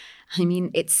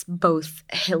mean, it's both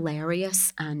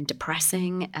hilarious and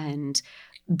depressing and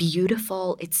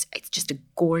beautiful. It's just a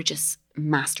gorgeous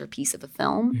masterpiece of a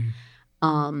film.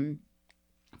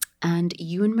 And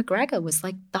Ewan McGregor was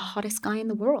like the hottest guy in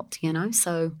the world, you know?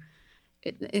 So,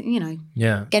 you know,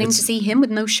 getting to see him with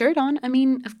no shirt on, I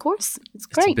mean, of course, it's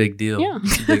great. It's a big deal. Yeah.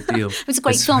 It's a big deal. It's a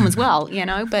great film as well, you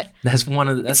know, but that's one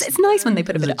of the, it's nice when they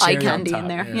put a bit of eye candy in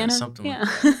there, you know? Something like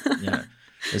that. Yeah.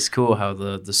 It's cool how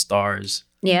the stars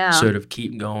sort of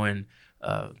keep going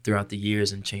throughout the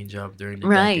years and change up during the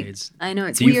decades. I know.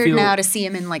 It's weird now to see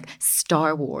him in like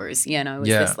Star Wars, you know, as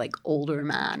this like older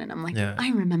man. And I'm like, I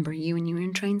remember you when you were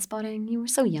in Trainspotting. You were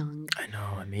so young. I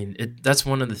know. I mean, that's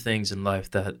one of the things in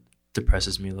life that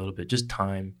depresses me a little bit. Just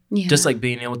time. Yeah. Just like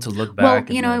being able to look back.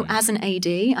 Well, you know, as an AD,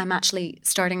 I'm actually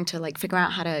starting to like figure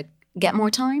out how to get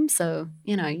more time. So,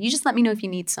 you know, you just let me know if you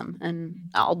need some and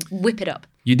I'll whip it up.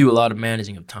 You do a lot of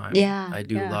managing of time. Yeah. I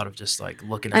do a lot of just like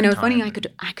looking at time. I know, time. if only I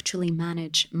could actually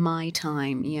manage my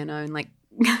time, you know, and like.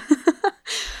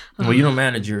 Well, you don't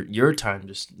manage your time,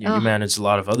 just you manage a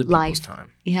lot of other people's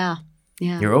time. Yeah.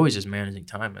 Yeah. You're always just managing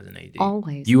time as an AD.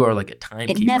 Always. You are like a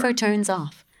timekeeper. It never turns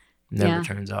off. Never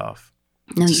turns off.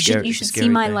 No, you should see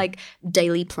my like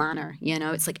daily planner, you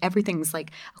know, it's like everything's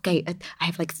like, okay, I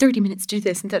have like 30 minutes to do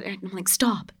this. And I'm like,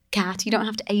 stop, Kat, you don't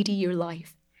have to AD your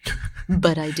life.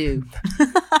 But I do.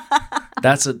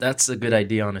 That's a good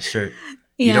idea on a shirt.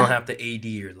 Yeah. You don't have to AD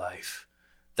your life.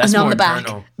 That's and more on the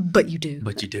internal. Back, but you do.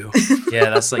 But you do.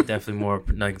 Yeah, that's like definitely more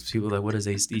like people like, what does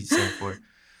AD stand for?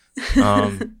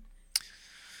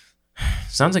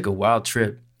 Sounds like a wild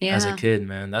trip. Yeah. As a kid,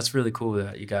 man, that's really cool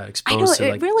that you got exposed to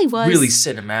like really was. Really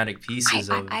cinematic pieces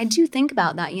of. I do think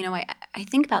about that. You know, I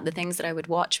think about the things that I would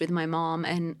watch with my mom,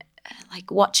 and like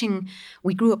watching.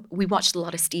 We watched a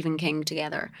lot of Stephen King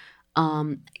together.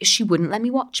 She wouldn't let me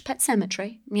watch Pet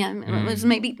Sematary. Yeah, it was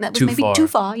maybe too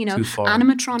far. You know,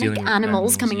 animatronic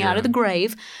animals coming out of the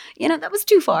grave. You know, that was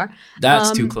too far.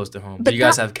 That's too close to home. Did you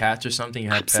guys have cats or something? You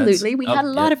had absolutely. Pets? We had a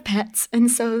lot of pets, and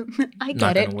so I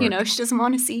get it. You know, she doesn't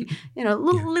want to see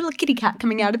little kitty cat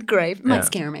coming out of the grave. It might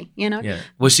scare me. You know. Yeah.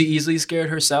 Was she easily scared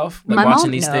herself? Like my watching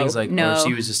mom? these things, like no, or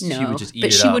she would just eat it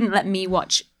But she up. wouldn't let me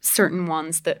watch certain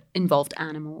ones that involved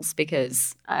animals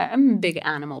because I'm a big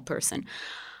animal person.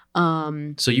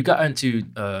 So you got into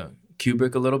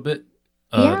Kubrick a little bit,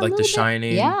 like The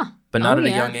Shining. Yeah. but Oh not at a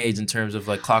yeah. young age in terms of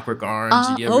like Clockwork Orange.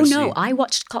 Did you ever Oh see? no, I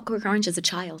watched Clockwork Orange as a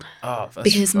child Oh, that's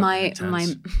because fucking my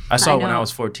intense. I saw I it when I know.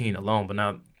 was 14 alone, but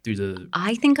now through the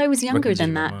I think I was younger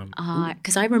than recommendation of that my mom.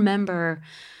 because I remember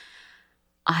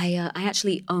I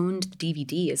actually owned the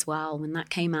DVD as well when that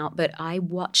came out, but I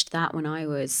watched that when I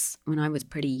was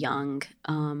pretty young.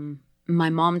 My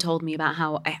mom told me about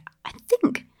how I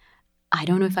think I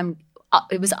don't know if I'm.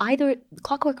 It was either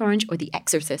Clockwork Orange or The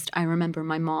Exorcist. I remember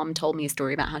my mom told me a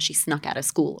story about how she snuck out of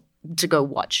school to go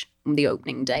watch the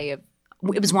opening day of.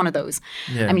 It was one of those.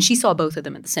 Yeah. I mean, she saw both of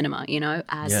them at the cinema, you know,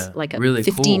 as like a really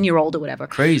 15-year-old or whatever.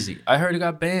 Crazy. I heard it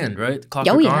got banned, right?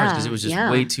 Clockwork Oh Orange, yeah, because it was just yeah.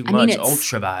 way too I mean, much. it's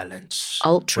Ultra violence.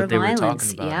 ultra what they were talking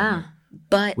violence, about. yeah.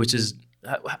 But which is,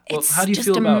 it's how do you just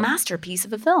feel a about masterpiece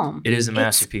of a film. it? Is a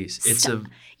masterpiece. It's a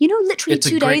you know, literally it's a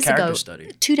 2 great days character ago.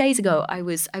 study. 2 days ago, I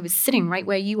was sitting right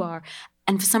where you are,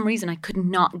 and for some reason, I could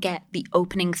not get the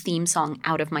opening theme song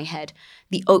out of my head.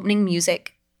 The opening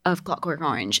music of Clockwork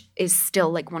Orange is still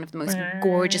like one of the most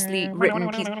gorgeously written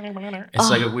pieces.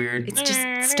 It's like a weird. It's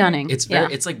just stunning. It's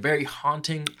very. It's like very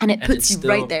haunting, and it puts it's you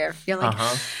still, right there. You're like,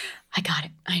 I got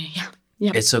it.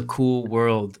 Yeah. It's a cool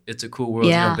world. It's a cool world.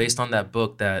 Yeah. You know, based on that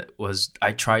book that was,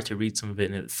 I tried to read some of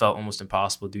it and it felt almost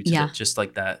impossible due to just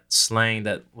like that slang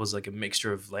that was like a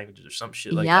mixture of languages or some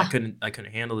shit. Like I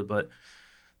couldn't handle it. But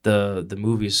the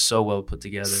movie is so well put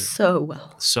together. So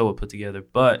well put together.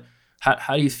 But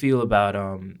how do you feel about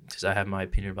because I have my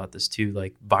opinion about this too,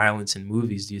 like violence in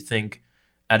movies? Do you think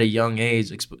at a young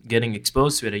age, getting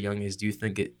exposed to it at a young age, do you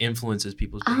think it influences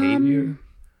people's behavior?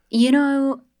 You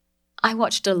know, I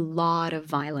watched a lot of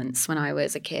violence when I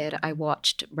was a kid. I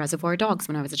watched Reservoir Dogs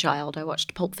when I was a child. I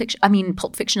watched Pulp Fiction.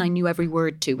 Pulp Fiction I knew every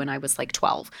word to when I was like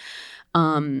 12.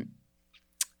 You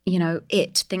know,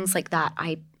 things like that.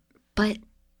 But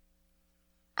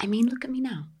I mean, look at me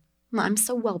now. I'm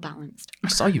so well balanced. I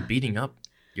saw you beating up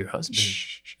your husband.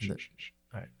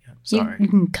 All right, yeah, sorry. You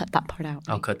can cut that part out. Right?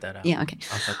 I'll cut that out. Yeah, okay.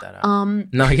 I'll cut that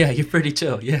out. No, yeah, you're pretty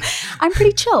chill. Yeah, I'm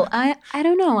pretty chill. I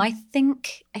don't know. I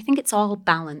think it's all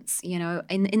balance. You know,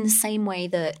 in the same way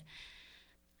that,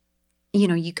 you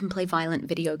know, you can play violent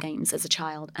video games as a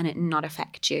child and it not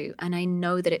affect you. And I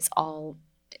know that it's all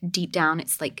deep down.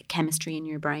 It's like chemistry in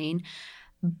your brain.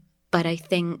 But I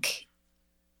think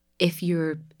if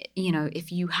you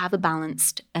have a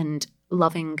balanced and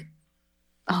loving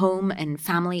home and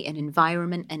family and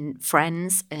environment and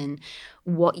friends and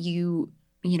what your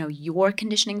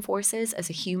conditioning forces as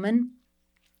a human,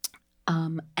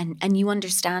 and you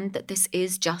understand that this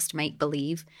is just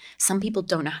make-believe, some people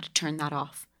don't know how to turn that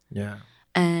off. Yeah.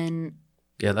 And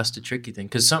yeah, that's the tricky thing,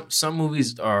 because some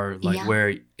movies are like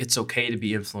where it's okay to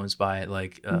be influenced by it,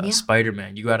 like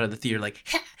Spider-Man. You go out of the theater like,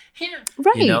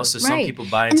 right, you know, so some people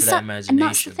buy into that imagination. And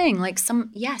that's the thing. Like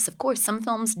yes, of course, some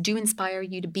films do inspire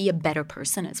you to be a better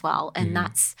person as well, and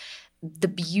that's the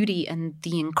beauty and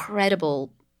the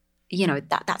incredible, you know,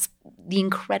 that's the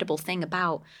incredible thing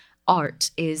about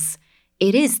art is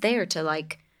it is there to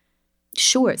like,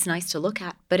 sure, it's nice to look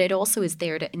at, but it also is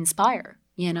there to inspire.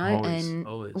 You know,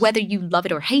 always. Whether you love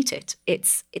it or hate it,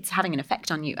 it's having an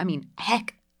effect on you. I mean,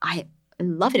 heck, I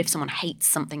love it if someone hates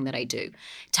something that I do.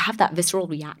 To have that visceral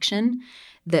reaction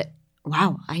that,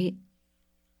 wow, I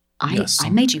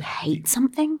made you hate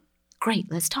something? Great,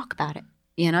 let's talk about it,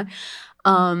 you know?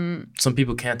 Some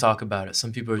people can't talk about it.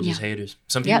 Some people are just haters.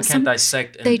 Some people can't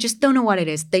dissect. They just don't know what it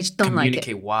is. They just don't like it.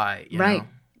 Communicate why, you right. know?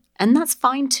 And that's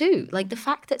fine too. Like the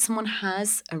fact that someone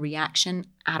has a reaction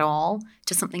at all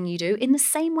to something you do, in the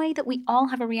same way that we all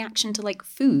have a reaction to like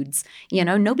foods. You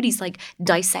know, nobody's like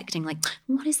dissecting like,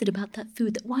 what is it about that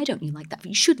food that, why don't you like that food?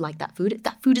 You should like that food.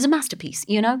 That food is a masterpiece,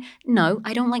 you know? No,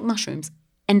 I don't like mushrooms.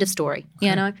 End of story,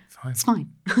 you know? Fine. It's fine.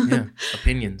 Yeah,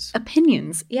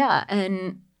 opinions, yeah.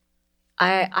 And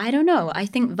I don't know. I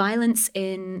think violence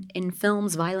in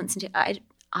films, I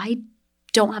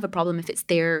don't have a problem if it's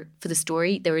there for the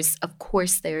story. There's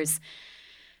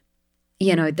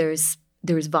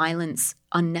violence,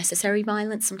 unnecessary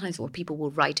violence sometimes, where people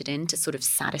will write it in to sort of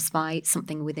satisfy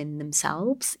something within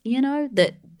themselves, you know,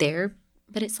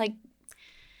 but it's like.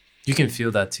 You can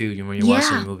feel that too when you're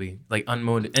watching a movie. Like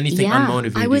anything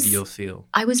unmotivated you'll feel.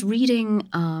 I was reading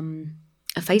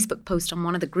a Facebook post on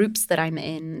one of the groups that I'm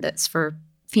in that's for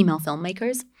female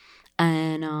filmmakers.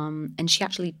 And she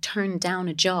actually turned down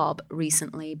a job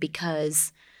recently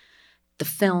because the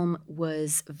film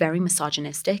was very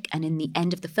misogynistic, and in the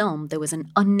end of the film, there was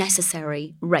an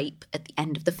unnecessary rape at the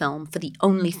end of the film for the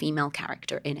only female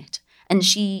character in it. And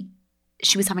she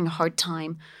was having a hard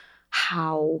time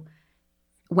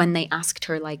when they asked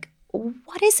her, like,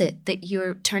 what is it that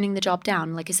you're turning the job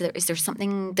down? Like, is there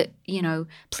something that, you know,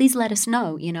 please let us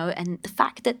know, you know? And the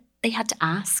fact that they had to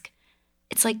ask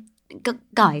It's like,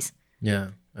 guys, Yeah.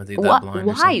 Are they that blind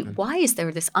or something? why is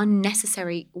there this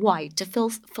unnecessary, why? To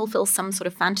fulfill some sort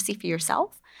of fantasy for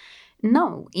yourself?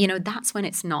 No, that's when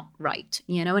it's not right,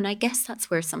 and I guess that's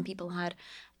where some people had,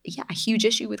 a huge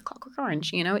issue with Clockwork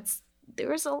Orange.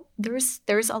 There's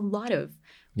a lot of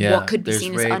what could be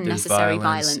seen as unnecessary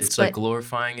violence. It's but, like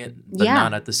glorifying it, but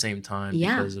not at the same time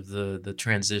because of the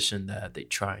transition that they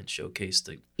try and showcase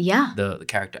the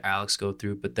character Alex go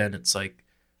through. But then it's like,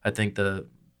 I think the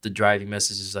driving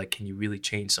message is like, can you really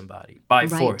change somebody by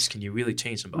force? Can you really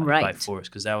change somebody by force?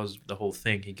 Because that was the whole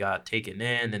thing. He got taken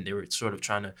in, and they were sort of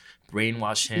trying to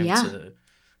brainwash him to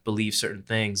believe certain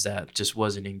things that just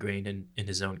wasn't ingrained in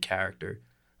his own character.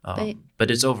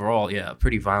 But it's overall, a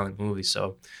pretty violent movie.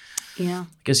 So I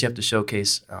guess you have to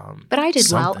showcase. But I did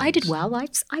well.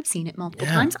 I've seen it multiple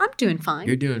times. I'm doing fine.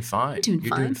 You're doing fine. You're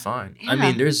doing fine. Yeah. I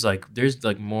mean, there's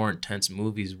more intense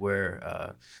movies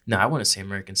where. I want to say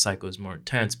American Psycho is more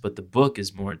intense, but the book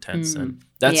is more intense, and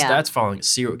that's following a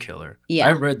serial killer. Yeah.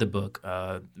 I read the book.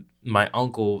 My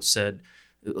uncle said,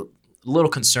 a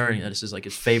little concerning that this is like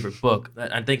his favorite book.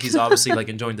 I think he's obviously like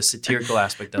enjoying the satirical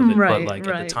aspect of it, but like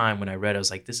at the time when I read it, I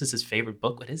was like, this is his favorite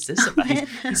book. What is this about?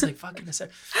 He's like, fucking this.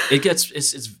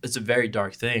 It's a very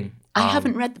dark thing. I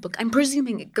haven't read the book. I'm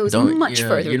presuming it goes much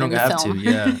further than the film.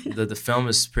 You don't have to, yeah. The film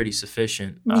is pretty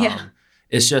sufficient.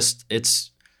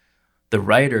 It's the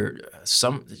writer,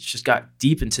 just got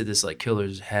deep into this like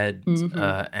killer's head,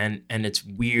 and it's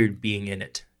weird being in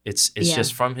it. It's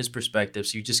just from his perspective,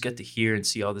 so you just get to hear and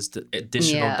see all this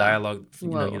additional dialogue,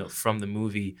 from the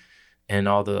movie, and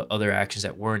all the other actions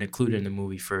that weren't included in the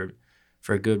movie for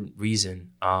a good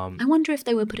reason. I wonder if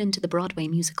they were put into the Broadway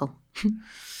musical.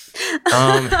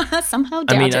 Somehow,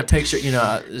 I mean, I picture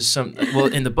some. Well,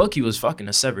 in the book, he was fucking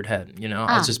a severed head.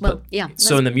 I just put.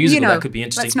 So in the musical, that could be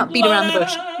interesting. Let's not beat around the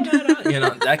bush.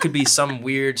 That could be some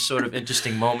weird sort of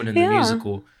interesting moment in the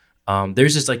musical.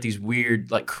 There's just like these weird,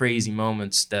 like crazy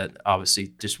moments that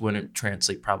obviously just wouldn't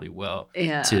translate probably well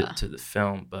to the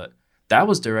film. But that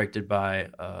was directed by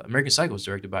American Psycho was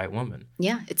directed by a woman.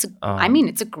 Yeah, it's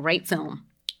a great film.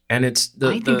 And I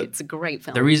think it's a great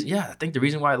film. I think the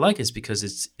reason why I like it is because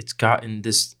it's gotten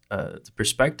this the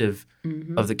perspective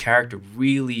of the character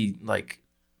really like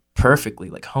perfectly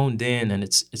like honed in, and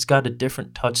it's got a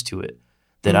different touch to it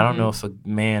that I don't know if a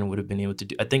man would have been able to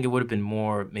do. I think it would have been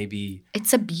more maybe.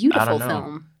 It's a beautiful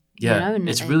film. Yeah,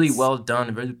 it's really well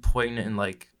done, really poignant, and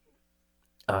like,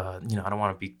 I don't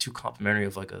want to be too complimentary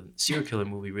of like a serial killer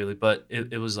movie, really, but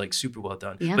it was like super well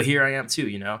done. Yeah. But here I am too,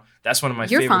 That's one of my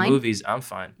favorite movies. I'm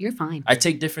fine. You're fine. I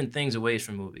take different things away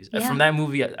from movies. Yeah. From that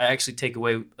movie, I actually take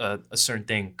away a certain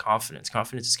thing, confidence.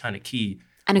 Confidence is kind of key.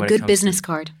 And a good business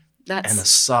card. And a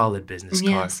solid business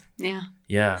card. Yeah.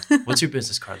 Yeah. What's your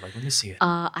business card like? Let me see it.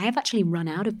 I have actually run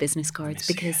out of business cards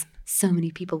because so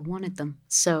many people wanted them.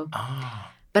 So,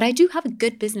 but I do have a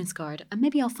good business card, and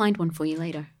maybe I'll find one for you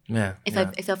later. Yeah.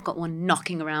 If I've got one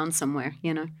knocking around somewhere,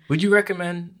 Would you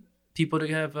recommend people to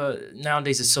have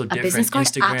nowadays it's so different, business card?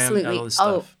 Instagram, absolutely. all this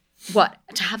stuff. Oh, what?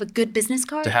 To have a good business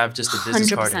card? To have just a business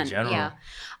card in general. Yeah.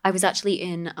 I was actually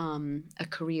in a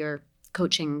career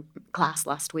coaching class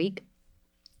last week.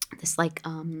 This like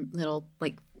little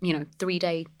like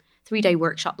 3-day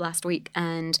workshop last week,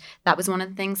 and that was one of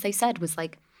the things they said was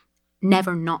like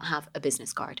never not have a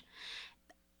business card,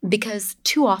 because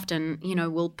too often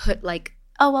we'll put like,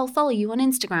 oh, I'll follow you on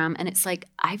Instagram, and it's like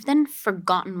I've then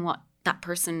forgotten what that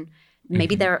person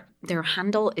maybe their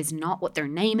handle is not what their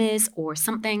name is or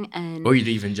something, and or you'd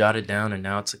even jot it down and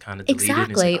now it's kind of deleted.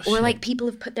 Exactly. Like, oh, or like people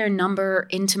have put their number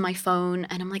into my phone,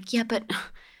 and I'm like, yeah, but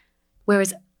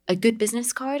whereas a good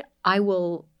business card, I'm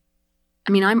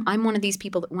one of these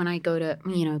people that when I go to,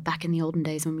 back in the olden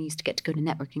days when we used to get to go to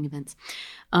networking events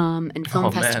and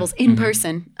film festivals in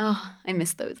person. Oh, I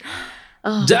miss those.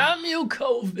 Oh. Damn you,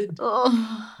 COVID.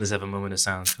 Oh. Let's have a moment of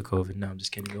silence for COVID. No, I'm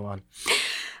just kidding. Go on.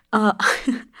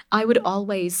 I would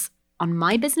always, on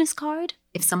my business card,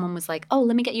 if someone was like, oh,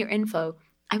 let me get your info,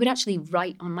 I would actually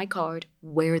write on my card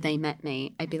where they met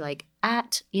me. I'd be like,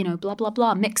 at, blah, blah,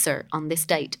 blah, Mixer on this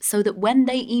date. So that when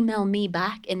they email me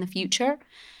back in the future,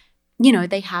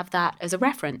 they have that as a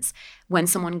reference. When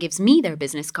someone gives me their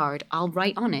business card, I'll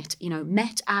write on it,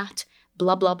 met at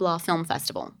blah, blah, blah film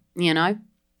festival,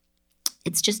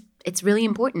 It's really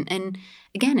important. And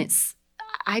again,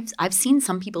 I've seen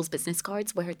some people's business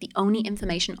cards where the only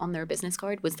information on their business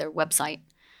card was their website.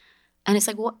 And it's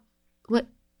like, what,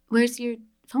 where's your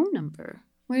phone number?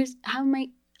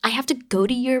 I have to go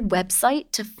to your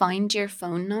website to find your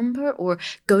phone number, or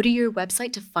go to your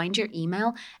website to find your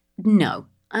email? No,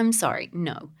 I'm sorry.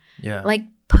 No. Yeah. Like,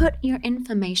 put your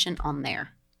information on there.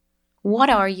 What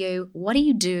are you? What do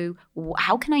you do?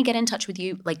 How can I get in touch with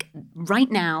you like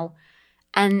right now?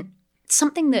 And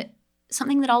something that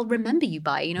I'll remember you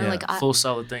by, you know, like full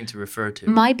solid thing to refer to.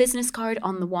 My business card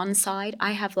on the one side,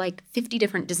 I have like 50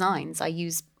 different designs. I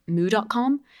use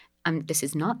moo.com. This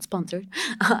is not sponsored.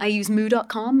 I use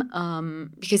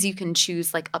moo.com because you can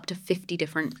choose like up to 50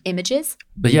 different images.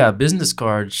 But yeah, a business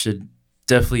card should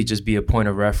definitely just be a point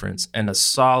of reference, and a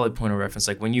solid point of reference.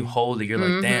 Like when you hold it, you're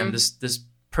like, damn, this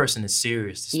person is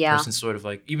serious. This person's sort of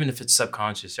like, even if it's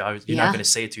subconscious, you're not going to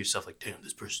say it to yourself like, damn,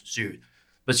 this person's serious.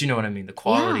 But you know what I mean? The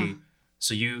quality. Yeah.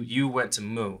 So you went to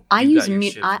Moo. I use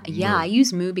Moo. I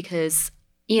use Moo because,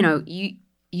 you know,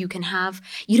 you don't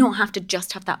have to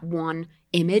just have that one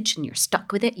image and you're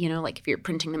stuck with it, you know, like if you're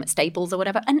printing them at Staples or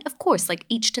whatever. And of course, like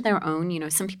each to their own, you know,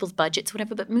 some people's budgets,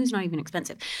 whatever, but Moo's not even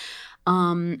expensive.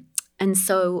 And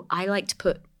so I like to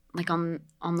put like on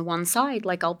the one side,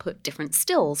 like I'll put different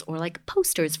stills or like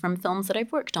posters from films that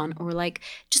I've worked on, or like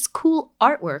just cool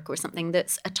artwork or something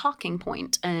that's a talking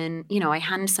point. And, you know, I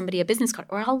hand somebody a business card,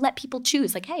 or I'll let people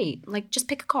choose like, hey, like just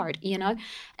pick a card, you know,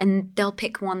 and they'll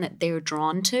pick one that they're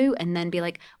drawn to and then be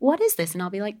like, what is this? And I'll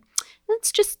be like,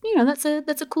 that's just, you know, that's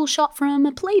a cool shot from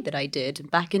a play that I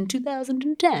did back in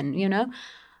 2010, you know,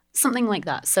 something like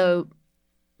that. So,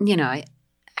 you know,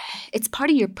 it's part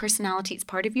of your personality. It's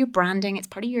part of your branding. It's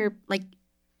part of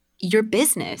your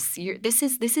business. This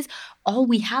is all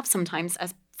we have sometimes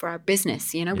as for our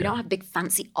business. You know, we don't have big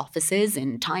fancy offices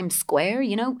in Times Square.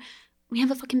 You know, we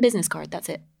have a fucking business card. That's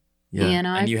it. Yeah, you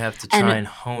know? And you have to try and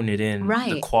hone it in,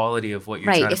 the quality of what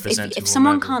you're trying to present. If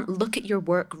someone can't look at your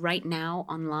work right now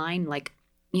online, like,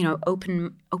 you know,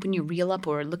 open your reel up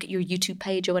or look at your YouTube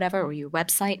page or whatever, or your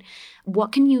website,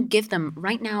 what can you give them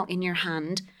right now in your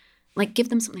hand? Like, give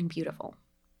them something beautiful.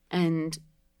 And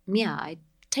yeah, I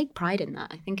take pride in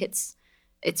that. I think it's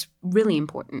really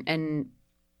important. And,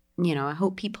 you know, I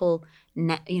hope people,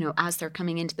 you know, as they're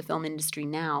coming into the film industry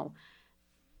now,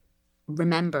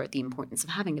 remember the importance of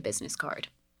having a business card.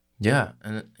 Yeah,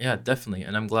 and definitely.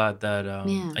 And I'm glad that,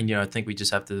 and, you know, I think we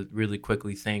just have to really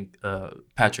quickly thank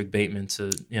Patrick Bateman for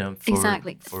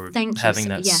having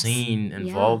that scene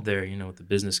involved there, you know, with the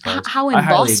business cards. How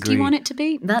embossed do you want it to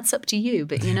be? That's up to you,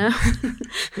 but, you know.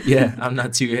 Yeah, I'm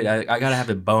not too good. I got to have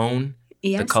it bone.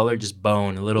 Yes. The color just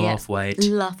bone, a little off-white.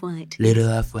 Little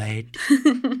off-white.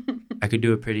 I could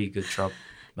do a pretty good Trump,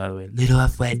 by the way. Little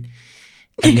off-white.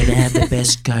 I'm going to have the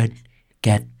best card.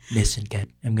 Cat, listen, Cat.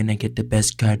 I'm going to get the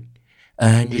best card.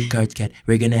 100 cards, Cat.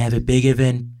 We're going to have a big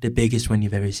event. The biggest one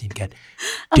you've ever seen, Cat.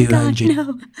 200. Oh,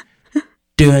 God, no.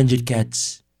 200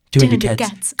 cats. 200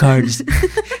 cats. Cards.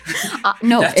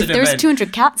 No, if there's event.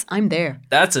 200 cats, I'm there.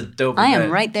 That's a dope I event.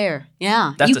 am right there.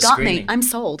 Yeah. You got screening. Me. I'm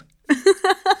sold.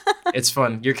 It's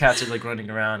fun. Your cats are like running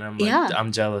around. I'm like,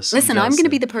 I'm jealous. Listen, I'm going to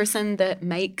be the person that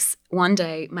makes one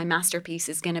day my masterpiece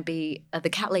is going to be the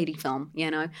Cat Lady film,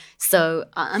 you know? So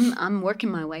I'm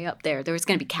working my way up there. There's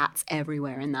going to be cats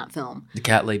everywhere in that film. The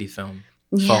Cat Lady film.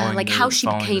 Yeah, like how she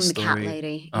became the Cat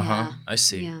Lady. Uh-huh. I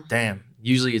see. Yeah. Damn.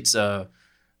 Usually it's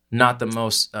not the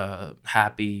most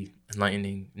happy,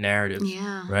 enlightening narrative,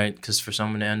 right? Because for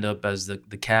someone to end up as the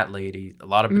Cat Lady, a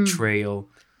lot of betrayal.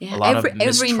 Yeah,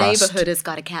 every neighborhood has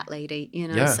got a cat lady, you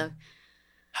know. Yeah. So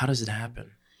how does it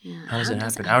happen? Yeah. How does it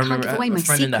happen? I remember a friend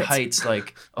secrets. In the Heights,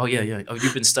 like, oh yeah. Oh,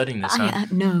 you've been studying this, huh?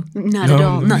 No, not at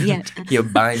all, not yet. Your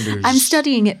binders. I'm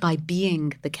studying it by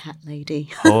being the cat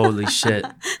lady. Holy shit.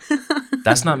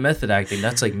 That's not method acting.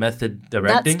 That's like method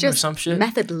directing or some shit.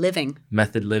 Method living.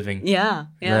 Method living. Yeah.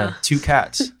 2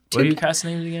 cats. What are your cats'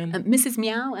 names again? Mrs.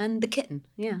 Meow and the kitten.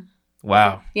 Yeah.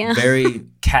 Wow. Yeah. Very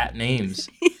cat names.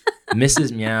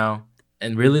 Mrs. Meow,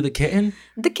 and really the kitten?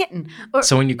 The kitten. Or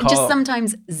so when you call... just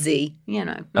sometimes Z, you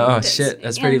know. Oh, shit.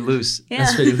 That's pretty loose. Yeah.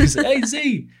 That's pretty loose. Hey,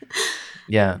 Z!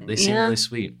 Yeah, they seem really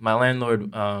sweet. My landlord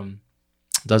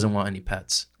doesn't want any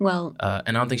pets. Well... and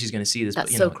I don't think she's going to see this, but,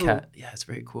 you know, cool. cat... Yeah, it's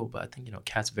very cool, but I think, you know,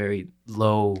 cat's very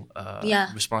low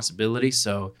responsibility,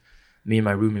 so me and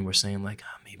my roommate were saying, like,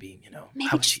 maybe, you know... Maybe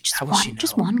how would she know?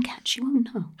 Just one cat. She won't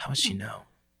know. How would she know?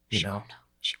 She won't know.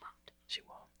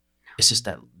 It's just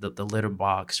that the litter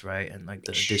box, right? And like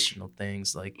the additional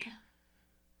things like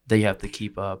that you have to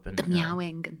keep up. And the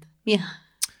meowing.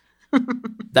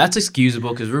 That's excusable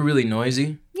because we're really noisy.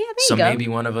 Yeah, there you go. So maybe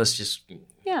one of us just...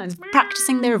 Yeah,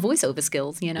 practicing their voiceover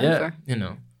skills, you know. Yeah, for you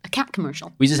know. A cat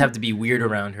commercial. We just have to be weird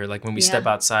around her. Like when we step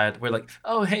outside, we're like,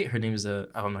 oh, hey. Her name is...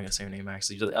 I'm not going to say her name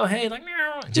actually. She's like, oh, hey, like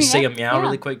meow. Just say a meow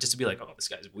really quick just to be like, oh, this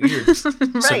guy's weird.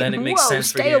 Right. So then it makes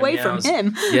sense for you. Stay away from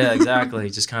him. Yeah,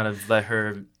 exactly. Just kind of let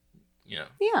her... You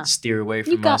know, steer away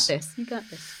from us. You got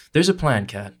this. There's a plan,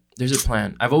 Kat. There's a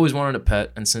plan. I've always wanted a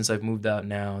pet, and since I've moved out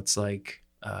now, it's like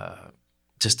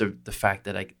just the fact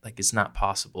that it's not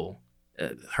possible,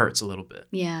 it hurts a little bit.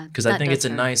 Yeah, because I think it's a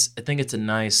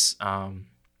nice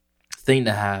thing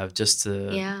to have, just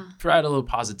to provide a little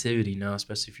positivity,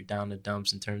 especially if you're down in the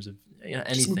dumps in terms of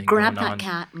anything. Just grab going that on.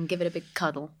 cat and give it a big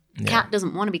cuddle. Yeah. Cat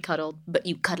doesn't want to be cuddled, but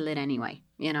you cuddle it anyway.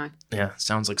 Yeah,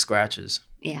 sounds like scratches.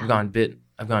 Yeah, I've gotten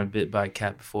bit by a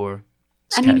cat before.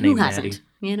 Who hasn't?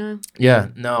 Yeah,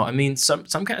 no, I mean some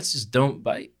cats just don't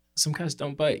bite. Some cats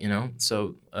don't bite,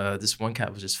 So this one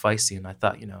cat was just feisty, and I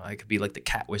thought, I could be like the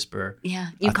cat whisperer. Yeah,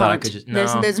 I thought I could just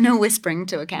There's no whispering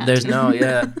to a cat. There's no,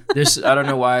 yeah. I don't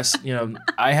know why.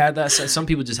 I had that. Some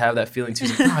people just have that feeling too.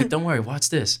 Like, no, don't worry, watch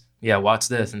this. Yeah, watch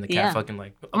this, and the cat fucking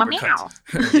like uppercuts.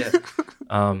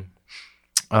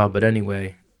 Yeah. But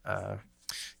anyway,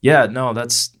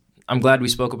 I'm glad we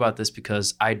spoke about this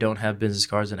because I don't have business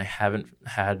cards and I haven't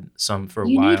had some for a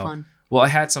while. You need one. Well, I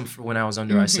had some for when I was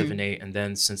under I-78, and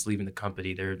then since leaving the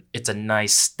company, it's a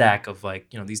nice stack of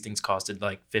these things costed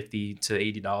like $50 to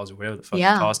 $80 or whatever the fuck it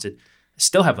costed. I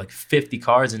still have like 50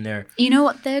 cards in there. You know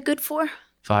what they're good for?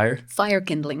 Fire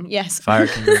kindling, yes. Fire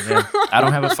kindling, yeah. I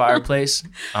don't have a fireplace.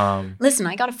 Listen,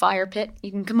 I got a fire pit.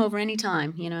 You can come over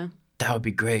anytime, That would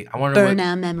be great. I want to burn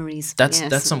our memories.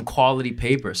 That's some quality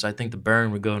paper, so I think the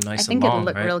burn would go nice and long. I think it'll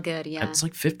look real good, yeah. It's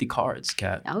like 50 cards,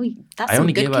 Kat. Oh, that's I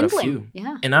only good gave kindling. out a few.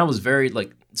 Yeah. And I was very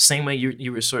same way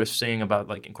you were sort of saying about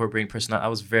incorporating personality. I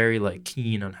was very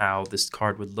keen on how this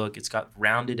card would look. It's got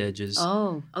rounded edges.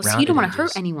 Oh, so you don't want to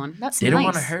hurt anyone. That's they nice. Don't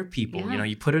want to hurt people. Yeah.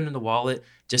 You put it in the wallet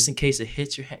just in case it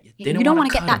hits your hand. You don't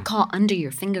want to get that caught under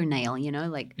your fingernail.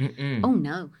 Oh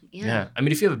no. Yeah. I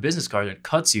mean, if you have a business card and it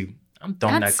cuts you, I'm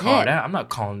throwing that card out. I'm not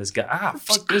calling this guy.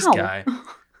 Fuck this guy.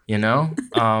 And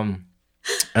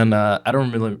I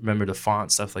don't really remember the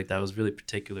font, stuff like that. It was really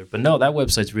particular. But no, that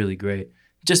website's really great.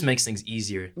 It just makes things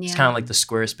easier. Yeah. It's kind of like the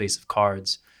Squarespace of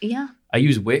cards. Yeah. I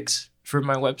use Wix for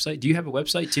my website. Do you have a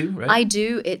website too, right? I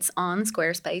do. It's on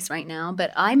Squarespace right now.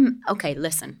 But okay,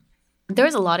 listen.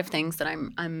 There's a lot of things that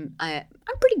I'm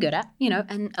pretty good at,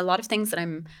 and a lot of things that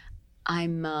I'm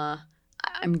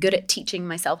good at teaching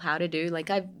myself how to do.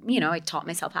 I taught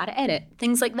myself how to edit,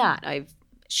 things like that.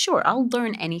 I'll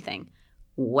learn anything.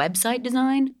 Website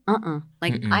design,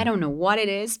 I don't know what it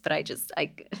is, but I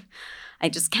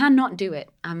just cannot do it.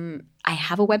 I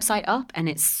have a website up and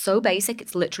it's so basic.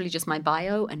 It's literally just my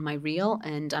bio and my reel,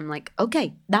 and I'm like,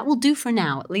 okay, that will do for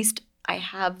now. At least I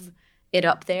have it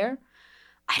up there.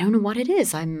 I don't know what it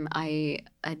is. I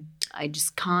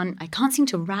just can't seem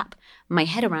to wrap my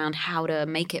head around how to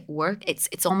make it work.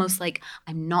 It's almost like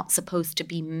I'm not supposed to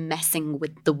be messing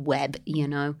with the web,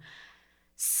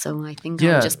 So I think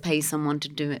I'll just pay someone to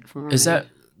do it for me. Is that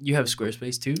you have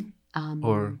Squarespace too?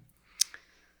 Or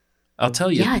I'll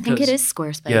tell you. Yeah, I think it is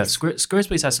Squarespace. Yeah,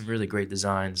 Squarespace has some really great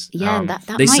designs. Yeah,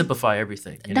 they simplify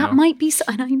everything. That might be,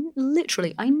 and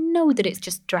I know that it's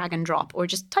just drag and drop, or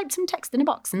just type some text in a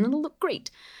box and it'll look great.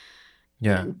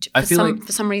 Yeah, I feel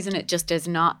for some reason it just does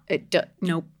not.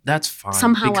 Nope. That's fine.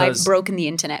 Somehow I've broken the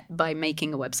internet by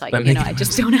making a website. I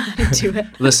just don't know how to do it.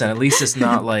 Listen, at least it's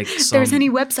not like some. There's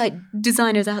any website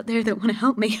designers out there that want to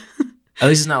help me. At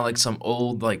least it's not like some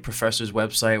old professor's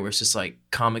website where it's just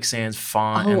Comic Sans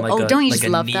font and don't you just a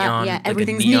love neon, that? Yeah,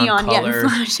 everything's neon color.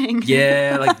 and flashing.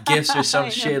 Yeah, GIFs or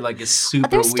some shit. It's super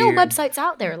weird. There's still websites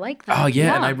out there like that. Oh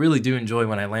yeah, and I really do enjoy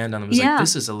when I land on them. It's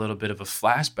this is a little bit of a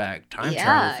flashback time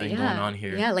travel thing going on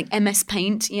here. Yeah, like MS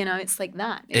Paint. It's like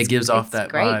that. It gives off that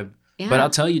great. vibe. Yeah. But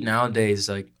I'll tell you nowadays,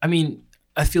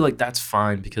 I feel like that's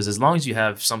fine because as long as you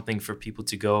have something for people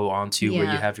to go onto where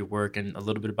you have your work and a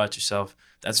little bit about yourself,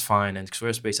 that's fine. And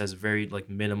Squarespace has very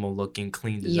minimal looking,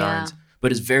 clean designs.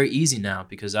 But it's very easy now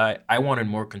because I wanted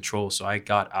more control. So I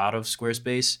got out of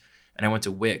Squarespace and I went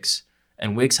to Wix.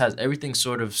 And Wix has everything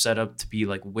sort of set up to be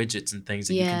like widgets and things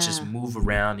that you can just move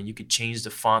around and you can change the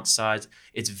font size.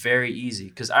 It's very easy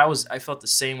because I felt the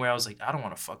same way. I was like, I don't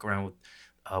want to fuck around with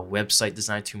website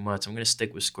design too much. I'm going to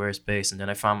stick with Squarespace. And then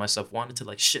I found myself wanting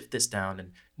to shift this down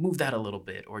and move that a little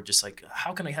bit, or just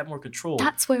how can I have more control?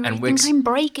 That's where I think I'm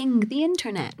breaking the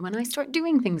internet when I start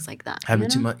doing things like that.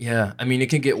 Having too much, yeah. I mean, it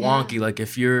can get wonky.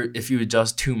 If you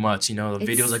adjust too much, the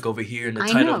video's over here and the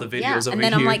title of the video is over here.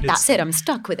 And then I'm like, that's it. I'm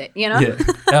stuck with it. Yeah,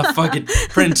 fuck it.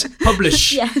 Print,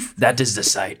 publish. Yes. That is the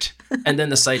site. And then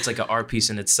the site's like an art piece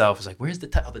in itself. It's like, where's the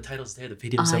title? The title's there. The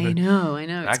video's over. I know. It's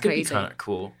that could crazy. be kind of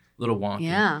cool. Little wonky.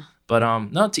 Yeah. But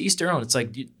no, to each their own. It's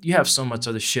like you have so much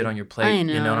other shit on your plate. I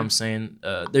know. You know what I'm saying?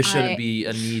 There shouldn't be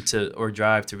a need to or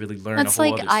drive to really learn a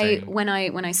whole other thing. When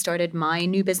I started my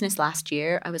new business last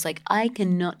year, I was like, I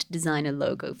cannot design a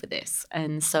logo for this,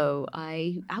 and so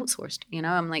I outsourced.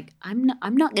 I'm like, I'm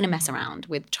not gonna mess around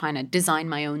with trying to design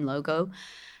my own logo,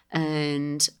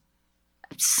 and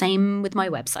Same with my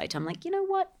website. I'm like, you know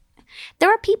what? There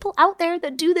are people out there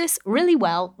that do this really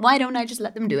well. Why don't I just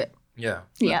let them do it? Yeah.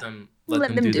 Yeah.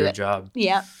 Let them do their job.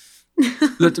 Yeah.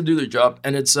 Let them do their job.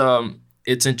 And it's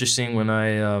interesting when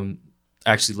I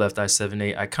actually left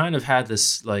I-78, I kind of had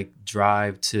this like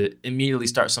drive to immediately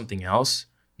start something else,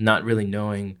 not really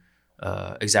knowing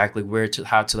exactly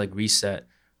how to like reset.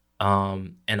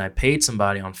 And I paid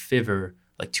somebody on Fiverr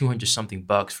like 200 something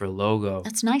bucks for a logo.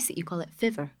 That's nice that you call it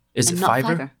Fiverr. Is it not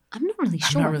Fiverr? I'm not really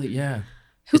sure. I'm not really, yeah.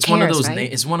 Who it's cares, one of those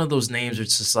right? It's one of those names where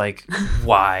it's just like,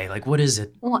 why? Like, what is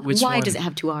it? Why does it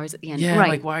have 2 R's at the end? Yeah, right.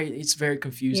 like why? It's very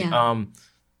confusing. Yeah.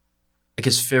 I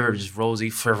guess Fiverr just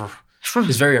Rosie Fiverr.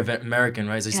 It's very American,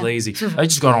 right? It's just lazy. I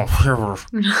just got on Fiverr.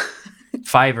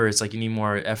 Fiverr, it's like you need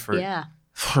more effort. Yeah.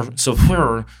 So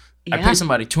Fiverr, I paid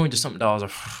somebody $200 something,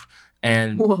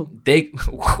 and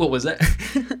what was that?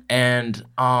 And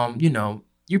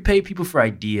you pay people for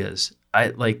ideas. I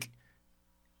like.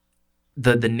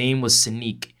 The name was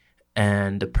Sneak,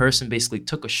 and the person basically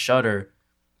took a shutter,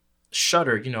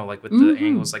 like with the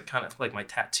angles, like kind of like my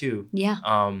tattoo. Yeah.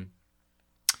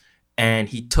 And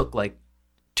he took like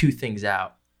 2 things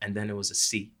out, and then it was a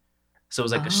C. So it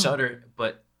was like a shutter,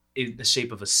 but in the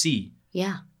shape of a C.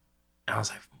 Yeah. And I was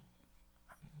like,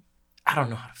 I don't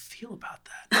know how to feel about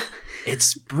that.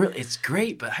 It's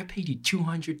great, but I paid you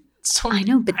 200. I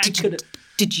know, but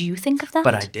did you think of that?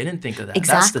 But I didn't think of that.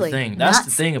 Exactly. That's the thing. That's the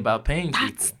thing about paying people.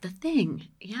 That's the thing.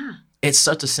 Yeah. It's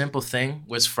such a simple thing,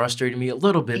 which frustrated me a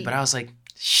little bit, but I was like,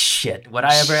 shit, would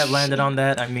I ever have landed on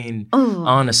that? I mean,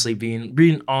 honestly,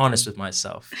 being honest with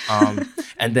myself.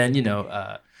 And then,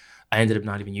 I ended up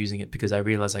not even using it because I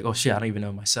realized like, oh shit, I don't even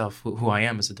know myself, who I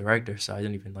am as a director. So I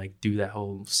didn't even like do that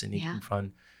whole sneak in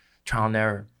front, trial and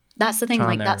error. That's the thing.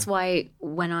 Like, that's why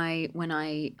when I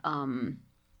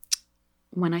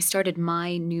started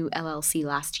my new LLC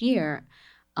last year,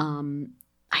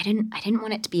 I didn't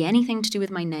want it to be anything to do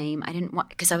with my name. I didn't want,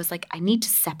 because I was like, I need to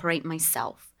separate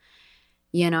myself,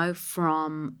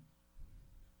 from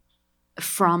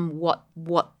what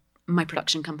my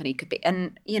production company could be.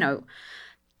 And,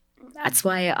 that's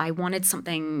why I wanted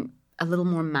something a little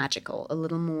more magical, a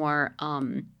little more,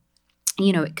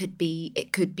 it could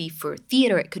be for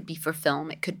theater, it could be for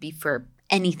film, it could be for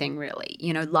anything really,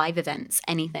 live events,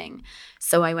 anything.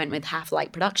 So I went with Half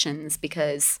Light Productions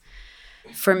because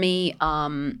for me,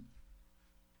 because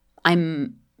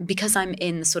I'm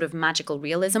in the sort of magical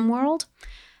realism world,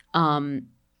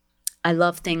 I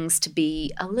love things to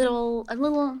be a little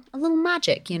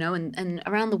magic, and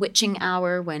around the witching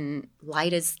hour when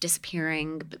light is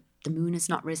disappearing, but the moon has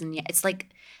not risen yet. It's like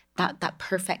that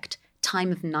perfect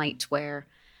time of night where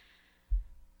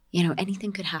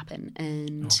anything could happen.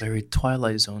 And very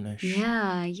Twilight Zone-ish.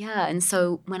 Yeah. And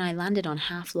so when I landed on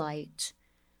Half Light,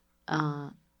 I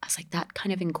was like, that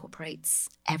kind of incorporates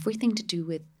everything to do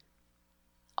with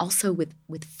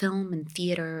with film and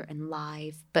theater and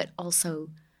live, but also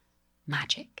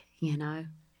magic, Mm-hmm.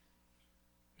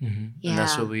 Yeah. And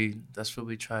that's what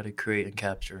we try to create and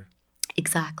capture.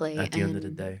 Exactly. At the end of the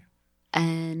day.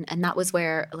 And that was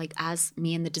where, like, as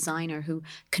me and the designer who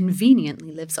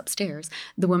conveniently lives upstairs,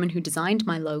 the woman who designed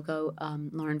my logo,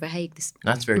 Lauren Verheeg, this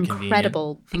that's very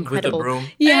incredible. With the broom.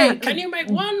 Yeah. Hey, can you make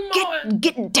one more?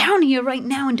 Get down here right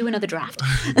now and do another draft.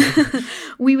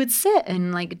 We would sit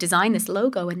and like design this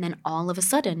logo, and then all of a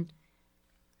sudden,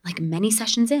 like many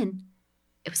sessions in,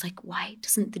 it was like, why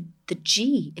doesn't the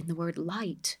G in the word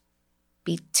light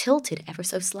be tilted ever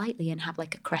so slightly and have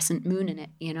like a crescent moon in it,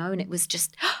 And it was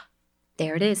just...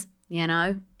 there it is, it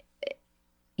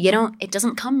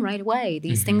doesn't come right away.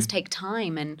 These things take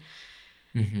time. And,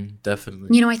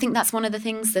 definitely. I think that's one of the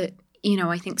things that,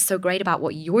 I think so great about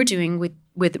what you're doing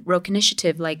with Rogue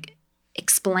Initiative, like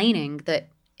explaining that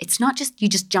it's not just you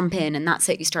just jump in and that's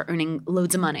it, you start earning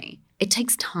loads of money. It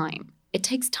takes time. It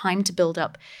takes time to build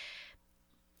up,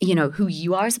 who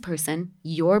you are as a person,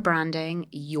 your branding,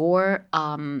 your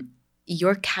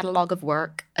catalog of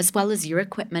work, as well as your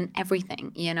equipment,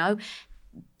 everything,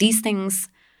 These things,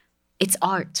 it's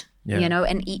art,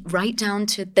 and right down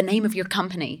to the name of your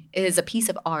company is a piece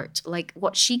of art. Like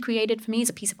what she created for me is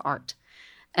a piece of art.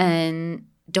 And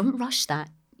don't rush that.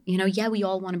 Yeah, we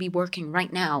all want to be working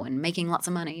right now and making lots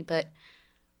of money, but,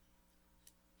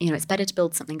 it's better to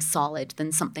build something solid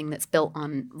than something that's built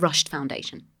on rushed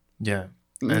foundation. Yeah.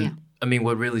 And I mean,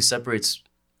 what really separates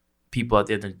people at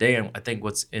the end of the day, and I think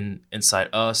what's inside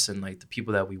us and like the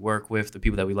people that we work with, the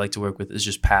people that we like to work with, is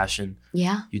just passion.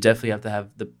 Yeah. You definitely have to have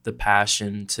the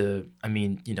passion to,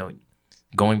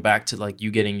 going back to like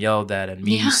you getting yelled at and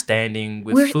me standing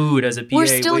with food as a PA. We're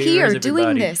still here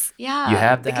doing this. Yeah. You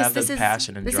have to have the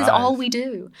passion and drive. This is all we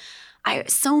do.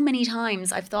 so many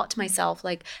times I've thought to myself,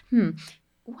 like,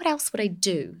 what else would I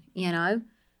do, you know?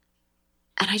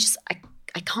 And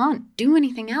I can't do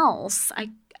anything else.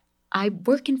 I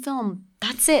work in film.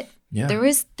 That's it. Yeah. There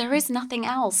is nothing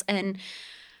else. And,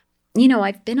 you know,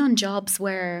 I've been on jobs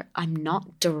where I'm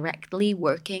not directly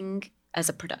working as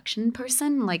a production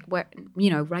person, like where, you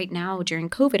know, right now during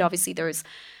COVID, obviously there's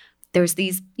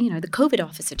these, you know, the COVID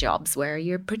officer jobs where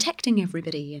you're protecting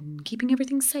everybody and keeping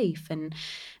everything safe and,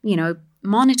 you know,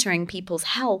 monitoring people's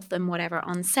health and whatever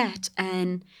on set.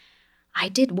 And I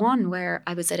did one where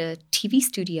I was at a TV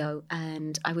studio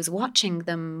and I was watching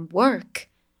them work.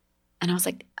 And I was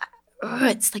like,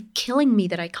 it's like killing me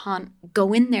that I can't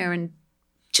go in there and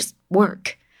just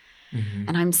work. Mm-hmm.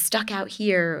 And I'm stuck out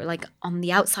here, like on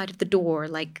the outside of the door,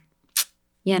 like,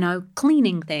 you know,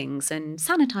 cleaning things and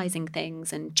sanitizing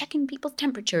things and checking people's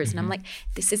temperatures. Mm-hmm. And I'm like,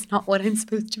 this is not what I'm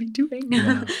supposed to be doing.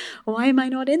 Yeah. Why am I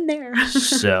not in there?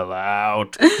 Sell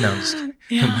out. No, I'm just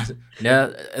kidding.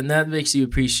 Yeah, and that makes you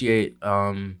appreciate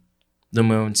the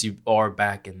moments you are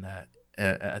back in that.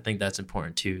 I think that's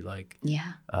important too. Like,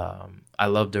 Yeah. I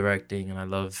love directing and I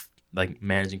love like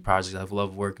managing projects. I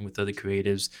love working with other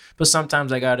creatives, but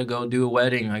sometimes I gotta go do a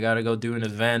wedding. I gotta go do an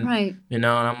event, Right. you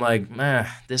know. And I'm like, man,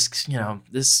 this.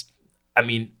 I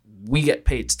mean, we get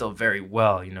paid still very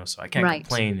well, you know, so I can't Right.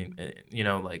 complain, you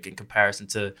know, like in comparison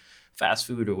to fast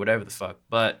food or whatever the fuck.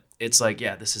 But it's like,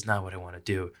 yeah, this is not what I want to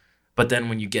do. But then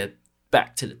when you get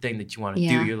back to the thing that you want to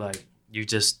Yeah. do, you're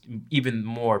just even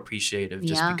more appreciative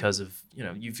just Yeah. because of, you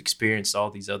know, you've experienced all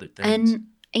these other things. And,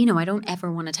 you know, I don't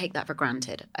ever want to take that for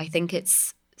granted. I think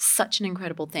it's such an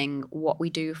incredible thing what we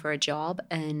do for a job,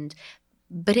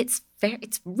 but it's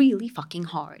really fucking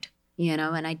hard, you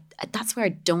know, and that's where I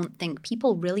don't think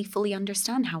people really fully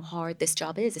understand how hard this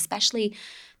job is, especially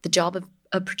the job of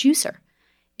a producer.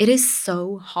 It is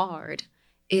so hard.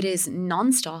 It is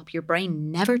nonstop. Your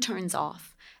brain never turns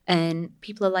off. And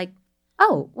people are like,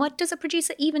 oh, what does a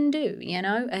producer even do, you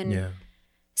know? And yeah.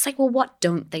 it's like, well, what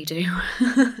don't they do,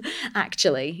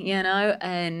 actually, you know?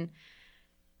 And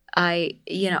I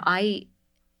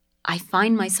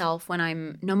find myself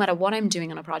when no matter what I'm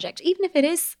doing on a project, even if it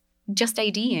is just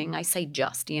ADing, I say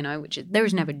just, you know, which is,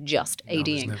 there's never just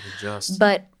ADing. No, there's never just.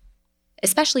 But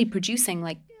especially producing,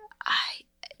 like,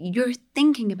 you're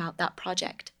thinking about that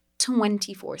project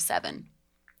 24/7.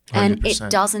 And it 100%.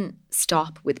 doesn't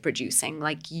stop with producing.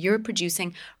 Like, you're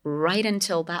producing right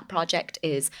until that project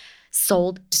is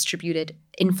sold, distributed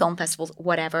in film festivals,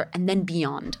 whatever, and then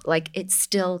beyond. Like, it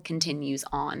still continues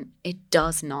on. It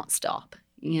does not stop,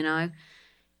 you know?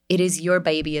 It is your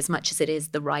baby as much as it is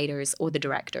the writers or the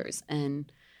directors. And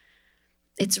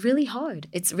it's really hard.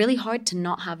 It's really hard to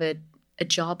not have a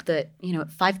job that, you know,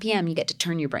 at 5 p.m. you get to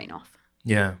turn your brain off.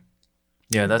 Yeah.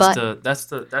 Yeah, that's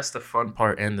the fun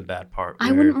part and the bad part.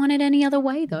 I wouldn't want it any other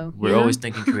way, though. We're always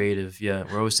thinking creative. Yeah,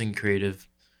 we're always thinking creative.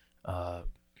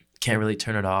 Can't really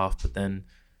turn it off, but then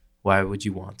why would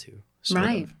you want to?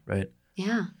 Right. Right.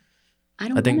 Yeah. I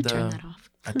don't want to turn that off.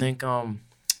 I think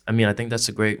I think that's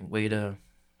a great way to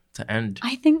end.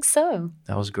 I think so.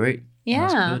 That was great. Yeah.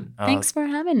 That was good. Thanks for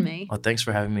having me. Well, thanks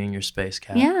for having me in your space,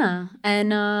 Kat. Yeah.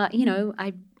 And you know,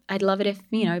 I'd love it if,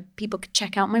 you know, people could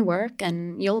check out my work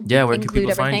and you'll where can include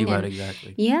people find everything. you at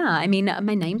exactly? Yeah, I mean,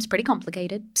 my name's pretty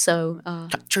complicated, so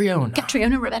Catriona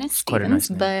Rubenis-Stevens. Quite a nice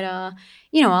name. But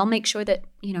you know, I'll make sure that,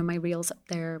 you know, my reel's up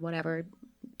there, whatever.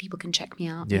 People can check me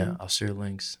out. Yeah, I'll share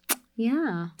links.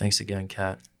 Yeah. Thanks again,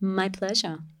 Kat. My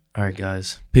pleasure. All right,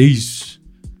 guys. Peace.